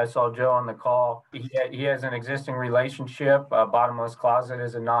 I think I saw Joe on the call. He has an existing relationship. Bottomless Closet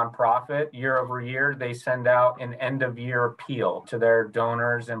is a nonprofit. Year over year, they send out an end-of-year appeal to their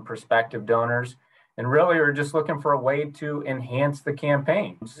donors and prospective donors. And really, we're just looking for a way to enhance the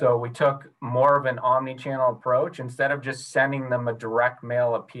campaign. So we took more of an omni-channel approach. Instead of just sending them a direct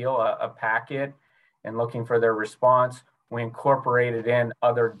mail appeal, a packet, and looking for their response, we incorporated in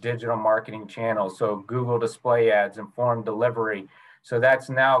other digital marketing channels. So Google display ads, informed delivery. So that's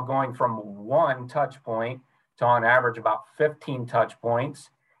now going from one touch point to on average about 15 touch points.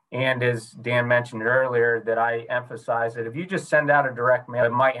 And as Dan mentioned earlier, that I emphasize that if you just send out a direct mail,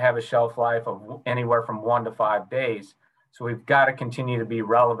 it might have a shelf life of anywhere from 1 to 5 days. So we've got to continue to be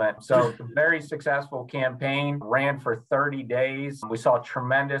relevant. So a very successful campaign, ran for 30 days. We saw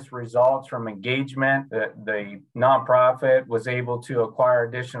tremendous results from engagement. The nonprofit was able to acquire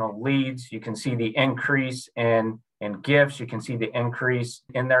additional leads. You can see the increase in gifts. You can see the increase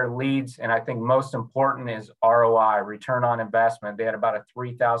in their leads. And I think most important is ROI, return on investment. They had about a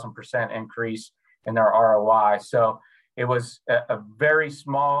 3,000% increase in their ROI. So it was a very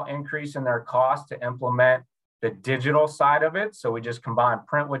small increase in their cost to implement the digital side of it. So we just combined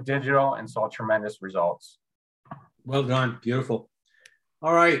print with digital and saw tremendous results. Well done. Beautiful.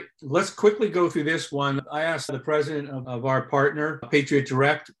 All right, let's quickly go through this one. I asked the president of our partner, Patriot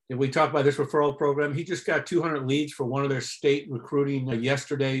Direct, if we talk about this referral program. He just got 200 leads for one of their state recruiting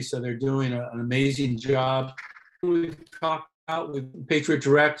yesterday. So they're doing an amazing job. We talked about with Patriot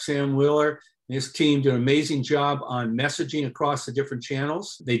Direct, Sam Wheeler. His team did an amazing job on messaging across the different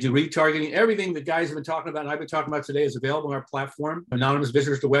channels. They do retargeting. Everything the guys have been talking about and I've been talking about today is available on our platform. Anonymous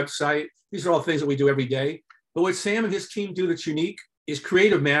visitors to website. These are all things that we do every day. But what Sam and his team do that's unique is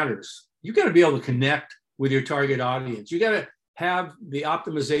creative matters. You got to be able to connect with your target audience. You got to have the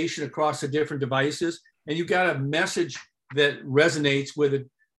optimization across the different devices, and you got a message that resonates with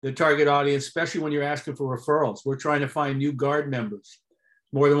the target audience, especially when you're asking for referrals. We're trying to find new Guard members.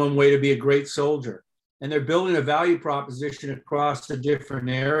 More than one way to be a great soldier. And they're building a value proposition across the different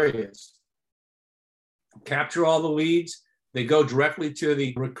areas. Capture all the leads. They go directly to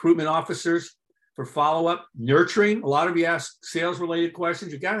the recruitment officers for follow-up. Nurturing. A lot of you ask sales-related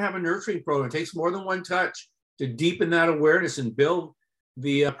questions. You got to have a nurturing program. It takes more than one touch to deepen that awareness and build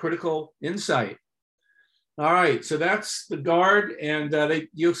the critical insight. All right, so that's the Guard, and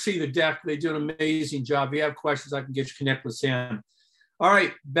you'll see the deck. They do an amazing job. If you have questions, I can get you connected with Sam. All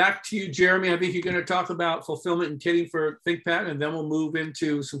right, back to you, Jeremy. I think you're going to talk about fulfillment and kitting for ThinkPattern, and then we'll move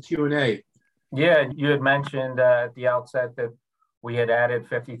into some Q&A. Yeah, you had mentioned at the outset that we had added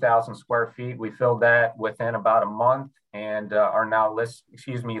 50,000 square feet. We filled that within about a month and are now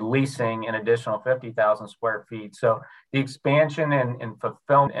leasing an additional 50,000 square feet. So the expansion and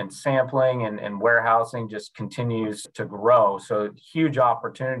fulfillment and sampling and warehousing just continues to grow. So huge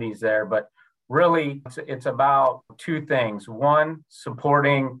opportunities there, but really, it's about two things. One,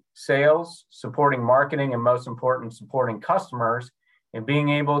 supporting sales, supporting marketing, and most important, supporting customers and being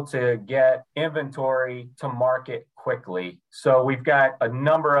able to get inventory to market quickly. So we've got a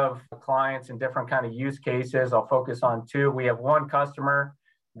number of clients in different kind of use cases. I'll focus on two. We have one customer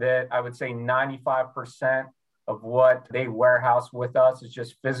that I would say 95% of what they warehouse with us is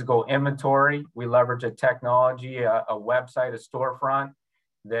just physical inventory. We leverage a technology, a website, a storefront,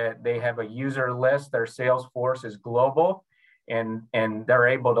 that they have a user list. Their sales force is global, and they're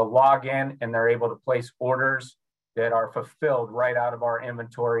able to log in and they're able to place orders that are fulfilled right out of our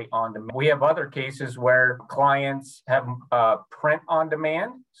inventory on demand. We have other cases where clients have print on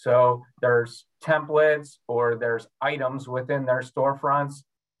demand. So there's templates or there's items within their storefronts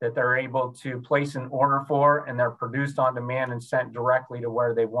that they're able to place an order for, and they're produced on demand and sent directly to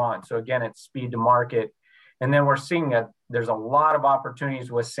where they want. So again, it's speed to market. And then we're seeing there's a lot of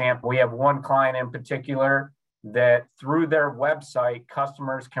opportunities with sample. We have one client in particular that through their website,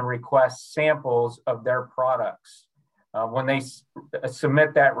 customers can request samples of their products. When they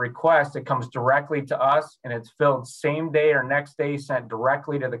submit that request, it comes directly to us and it's filled same day or next day, sent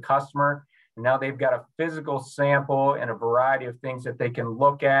directly to the customer. And now they've got a physical sample and a variety of things that they can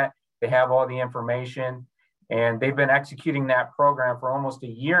look at. They have all the information, and they've been executing that program for almost a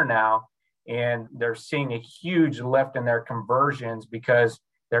year now. And they're seeing a huge lift in their conversions because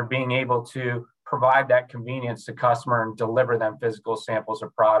they're being able to provide that convenience to customer and deliver them physical samples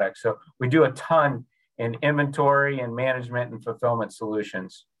of products. So we do a ton in inventory and management and fulfillment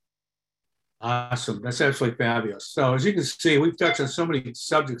solutions. Awesome. That's absolutely fabulous. So as you can see, we've touched on so many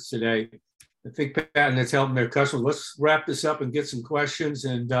subjects today. I think Patent is helping their customers. Let's wrap this up and get some questions.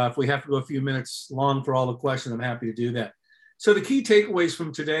 And if we have to go a few minutes long for all the questions, I'm happy to do that. So the key takeaways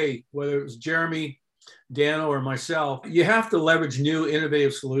from today, whether it was Jeremy, Dano, or myself, you have to leverage new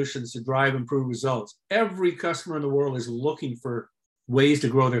innovative solutions to drive improved results. Every customer in the world is looking for ways to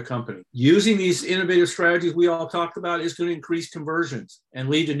grow their company. Using these innovative strategies we all talked about is going to increase conversions and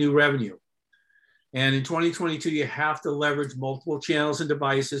lead to new revenue. And in 2022, you have to leverage multiple channels and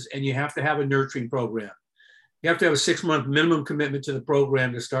devices, and you have to have a nurturing program. You have to have a 6-month minimum commitment to the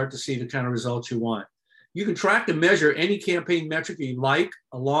program to start to see the kind of results you want. You can track and measure any campaign metric you like,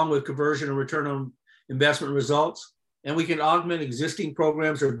 along with conversion and return on investment results. And we can augment existing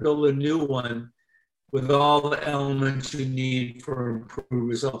programs or build a new one with all the elements you need for improved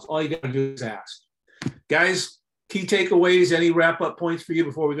results. All you got to do is ask. Guys, key takeaways, any wrap-up points for you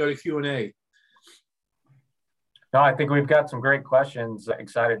before we go to Q&A? No, I think we've got some great questions.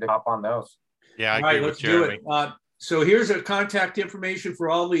 Excited to hop on those. Yeah, I all right, agree let's with Jeremy. do it. So here's a contact information for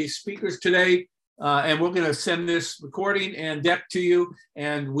all the speakers today. And we're going to send this recording and deck to you.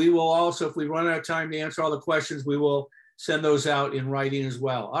 And we will also, if we run out of time to answer all the questions, we will send those out in writing as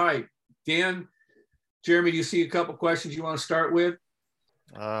well. All right, Dan, Jeremy, do you see a couple questions you want to start with?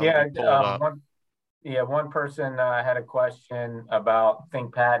 One person had a question about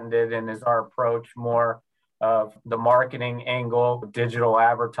Think Patented, and is our approach more of the marketing angle, digital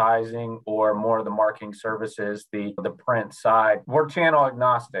advertising, or more of the marketing services, the print side? We're channel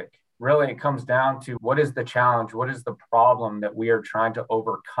agnostic. Really, it comes down to what is the challenge? What is the problem that we are trying to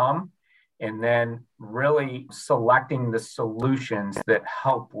overcome? And then really selecting the solutions that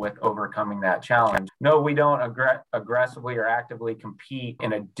help with overcoming that challenge. No, we don't aggressively or actively compete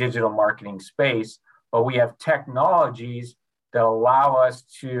in a digital marketing space, but we have technologies that allow us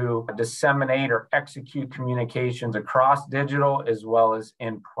to disseminate or execute communications across digital as well as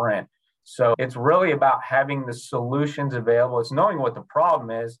in print. So it's really about having the solutions available. It's knowing what the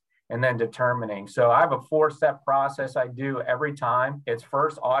problem is and then determining. So I have a 4-step process I do every time. It's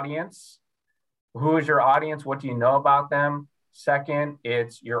first, audience. Who is your audience? What do you know about them? Second,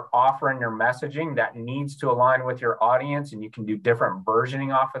 it's your offer and your messaging that needs to align with your audience, and you can do different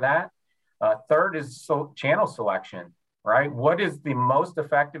versioning off of that. Third is channel selection, right? What is the most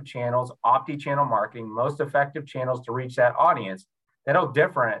effective channels, omni-channel marketing, most effective channels to reach that audience? That'll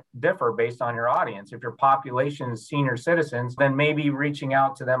differ based on your audience. If your population is senior citizens, then maybe reaching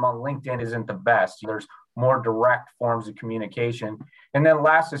out to them on LinkedIn isn't the best. There's more direct forms of communication. And then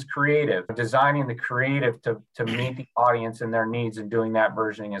last is creative, designing the creative to meet the audience and their needs and doing that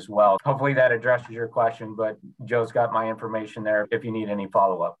versioning as well. Hopefully that addresses your question, but Joe's got my information there if you need any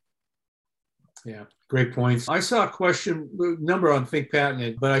follow-up. Yeah, great points. I saw a question number on Think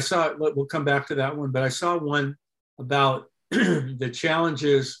Patented, but we'll come back to that one, but I saw one about the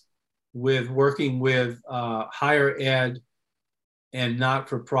challenges with working with higher ed and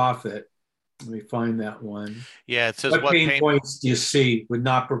not-for-profit. Let me find that one. Yeah, it says what pain points do you see with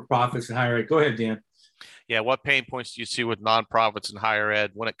not-for-profits and higher ed? Go ahead, Dan. Yeah, what pain points do you see with nonprofits and higher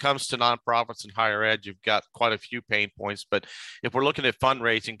ed? When it comes to nonprofits and higher ed, you've got quite a few pain points. But if we're looking at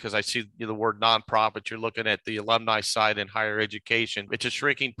fundraising, because I see the word nonprofit, you're looking at the alumni side in higher education. It's a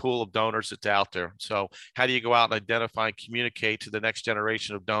shrinking pool of donors that's out there. So how do you go out and identify and communicate to the next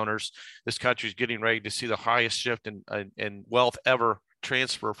generation of donors? This country is getting ready to see the highest shift in wealth ever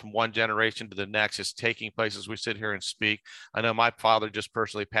transfer from one generation to the next is taking place as we sit here and speak. I know my father just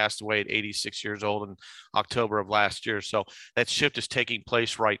personally passed away at 86 years old in October of last year. So that shift is taking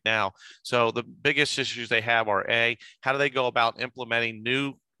place right now. So the biggest issues they have are how do they go about implementing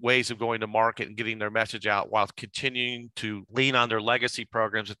new ways of going to market and getting their message out while continuing to lean on their legacy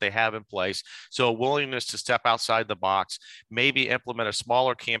programs that they have in place. So a willingness to step outside the box, maybe implement a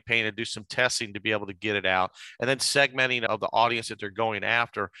smaller campaign and do some testing to be able to get it out, and then segmenting of the audience that they're going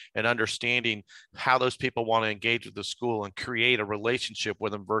after and understanding how those people want to engage with the school and create a relationship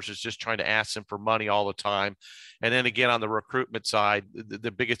with them versus just trying to ask them for money all the time. And then again, on the recruitment side,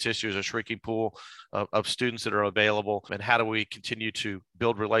 the biggest issue is a shrinking pool of students that are available, and how do we continue to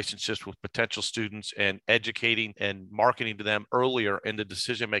build relationships relationships with potential students and educating and marketing to them earlier in the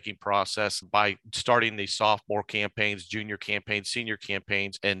decision-making process by starting these sophomore campaigns, junior campaigns, senior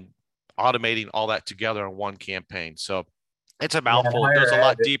campaigns, and automating all that together in one campaign. So it's a mouthful. It goes a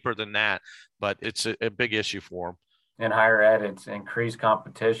lot deeper than that, but it's a big issue for them. In higher ed, it's increased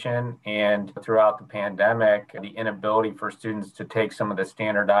competition, and throughout the pandemic, the inability for students to take some of the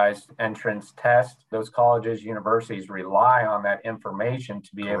standardized entrance tests. Those colleges, universities rely on that information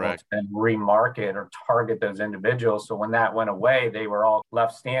to be able to then remarket or target those individuals. So when that went away, they were all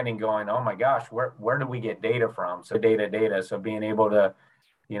left standing going, oh my gosh, where do we get data from? So data. So being able to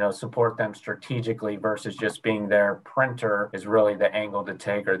support them strategically versus just being their printer is really the angle to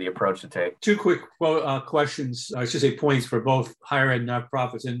take or the approach to take. Two quick questions, I should say points for both higher ed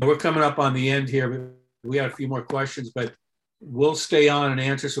nonprofits. And we're coming up on the end here. We have a few more questions, but we'll stay on and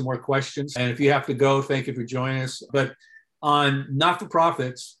answer some more questions. And if you have to go, thank you for joining us. But on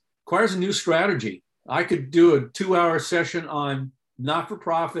not-for-profits, requires a new strategy. I could do a 2-hour session on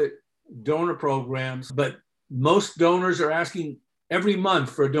not-for-profit donor programs, but most donors are asking every month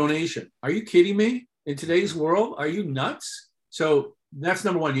for a donation. Are you kidding me? In today's world, are you nuts? So that's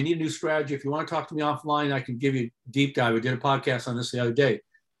number one. You need a new strategy. If you want to talk to me offline, I can give you a deep dive. We did a podcast on this the other day.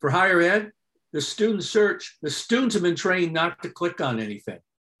 For higher ed, the student search, the students have been trained not to click on anything.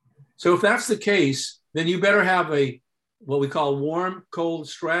 So if that's the case, then you better have what we call warm, cold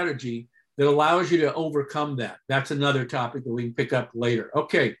strategy that allows you to overcome that. That's another topic that we can pick up later.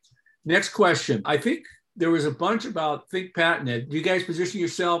 Okay, next question. I think there was a bunch about ThinkPatented. Do you guys position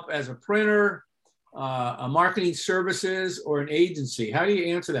yourself as a printer, a marketing services, or an agency? How do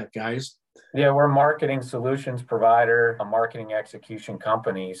you answer that, guys? Yeah, we're a marketing solutions provider, a marketing execution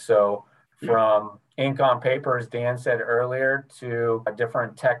company. So from ink on paper, as Dan said earlier, to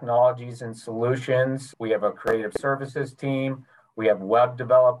different technologies and solutions. We have a creative services team. We have web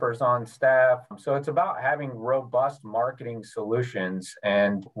developers on staff. So it's about having robust marketing solutions,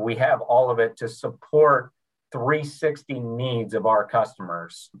 and we have all of it to support 360 needs of our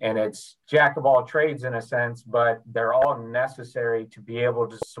customers. And it's jack of all trades in a sense, but they're all necessary to be able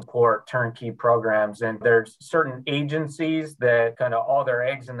to support turnkey programs. And there's certain agencies that kind of all their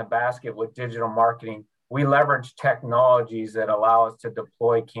eggs in the basket with digital marketing. We leverage technologies that allow us to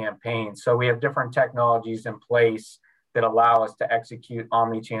deploy campaigns. So we have different technologies in place that allow us to execute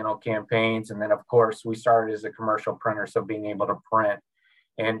omni-channel campaigns. And then, of course, we started as a commercial printer, so being able to print.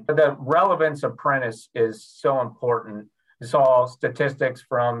 And the relevance of print is so important. I saw statistics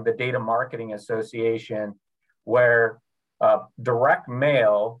from the Data Marketing Association where direct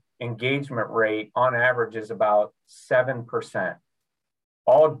mail engagement rate on average is about 7%.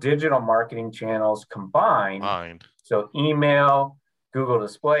 All digital marketing channels combined, so email, Google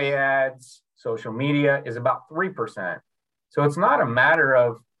display ads, social media, is about 3%. So it's not a matter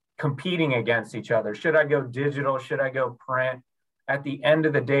of competing against each other. Should I go digital? Should I go print? At the end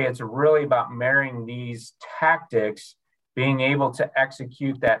of the day, it's really about marrying these tactics, being able to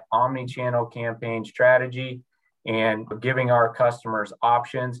execute that omni-channel campaign strategy and giving our customers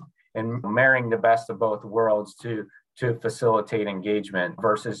options and marrying the best of both worlds to facilitate engagement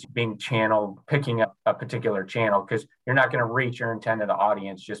versus being picking up a particular channel, because you're not going to reach your intended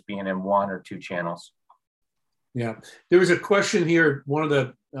audience just being in one or two channels. Yeah. There was a question here. One of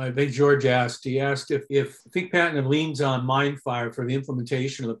the, I think George asked, he asked if ThinkPatented leans on Mindfire for the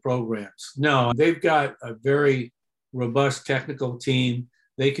implementation of the programs. No, they've got a very robust technical team.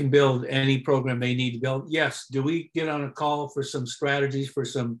 They can build any program they need to build. Yes. Do we get on a call for some strategies, for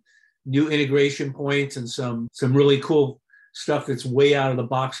some new integration points and some really cool stuff that's way out of the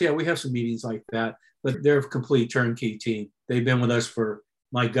box? Yeah, we have some meetings like that, but they're a complete turnkey team. They've been with us for,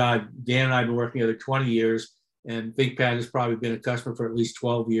 my God, Dan and I have been working together 20 years, and ThinkPatented has probably been a customer for at least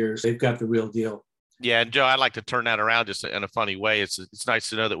 12 years. They've got the real deal. Yeah, and Joe, I'd like to turn that around just in a funny way. It's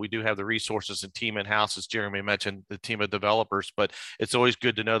nice to know that we do have the resources and team in-house, as Jeremy mentioned, the team of developers, but it's always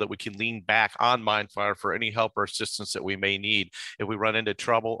good to know that we can lean back on Mindfire for any help or assistance that we may need if we run into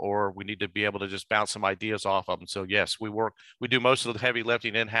trouble or we need to be able to just bounce some ideas off of them. So yes, we do most of the heavy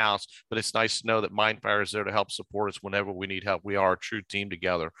lifting in-house, but it's nice to know that Mindfire is there to help support us whenever we need help. We are a true team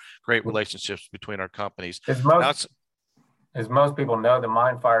together. Great relationships between our companies. As most people know, the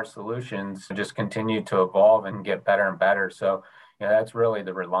Mindfire solutions just continue to evolve and get better and better. So, that's really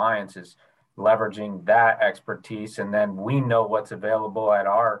the reliance, is leveraging that expertise. And then we know what's available at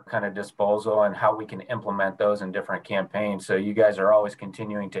our kind of disposal and how we can implement those in different campaigns. So you guys are always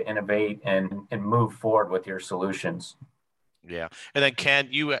continuing to innovate and move forward with your solutions. Yeah. And then Ken,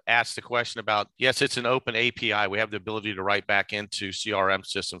 you asked the question about, yes, it's an open API. We have the ability to write back into CRM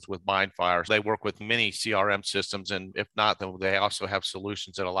systems with Mindfire. They work with many CRM systems. And if not, then they also have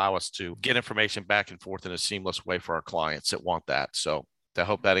solutions that allow us to get information back and forth in a seamless way for our clients that want that. So I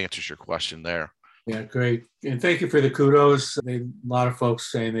hope that answers your question there. Yeah, great. And thank you for the kudos. A lot of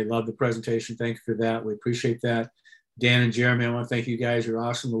folks saying they love the presentation. Thank you for that. We appreciate that. Dan and Jeremy, I want to thank you guys. You're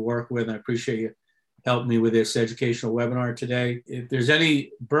awesome to work with. And I appreciate you helped me with this educational webinar today. If there's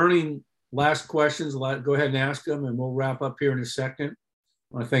any burning last questions, go ahead and ask them, and we'll wrap up here in a second.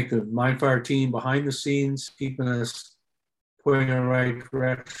 I want to thank the Mindfire team behind the scenes, keeping us pointing in the right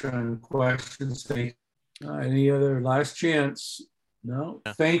direction on questions. Any other last chance? No.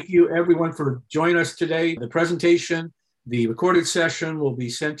 Thank you, everyone, for joining us today. The presentation, the recorded session will be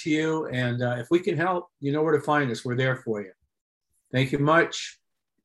sent to you, and if we can help, you know where to find us. We're there for you. Thank you much.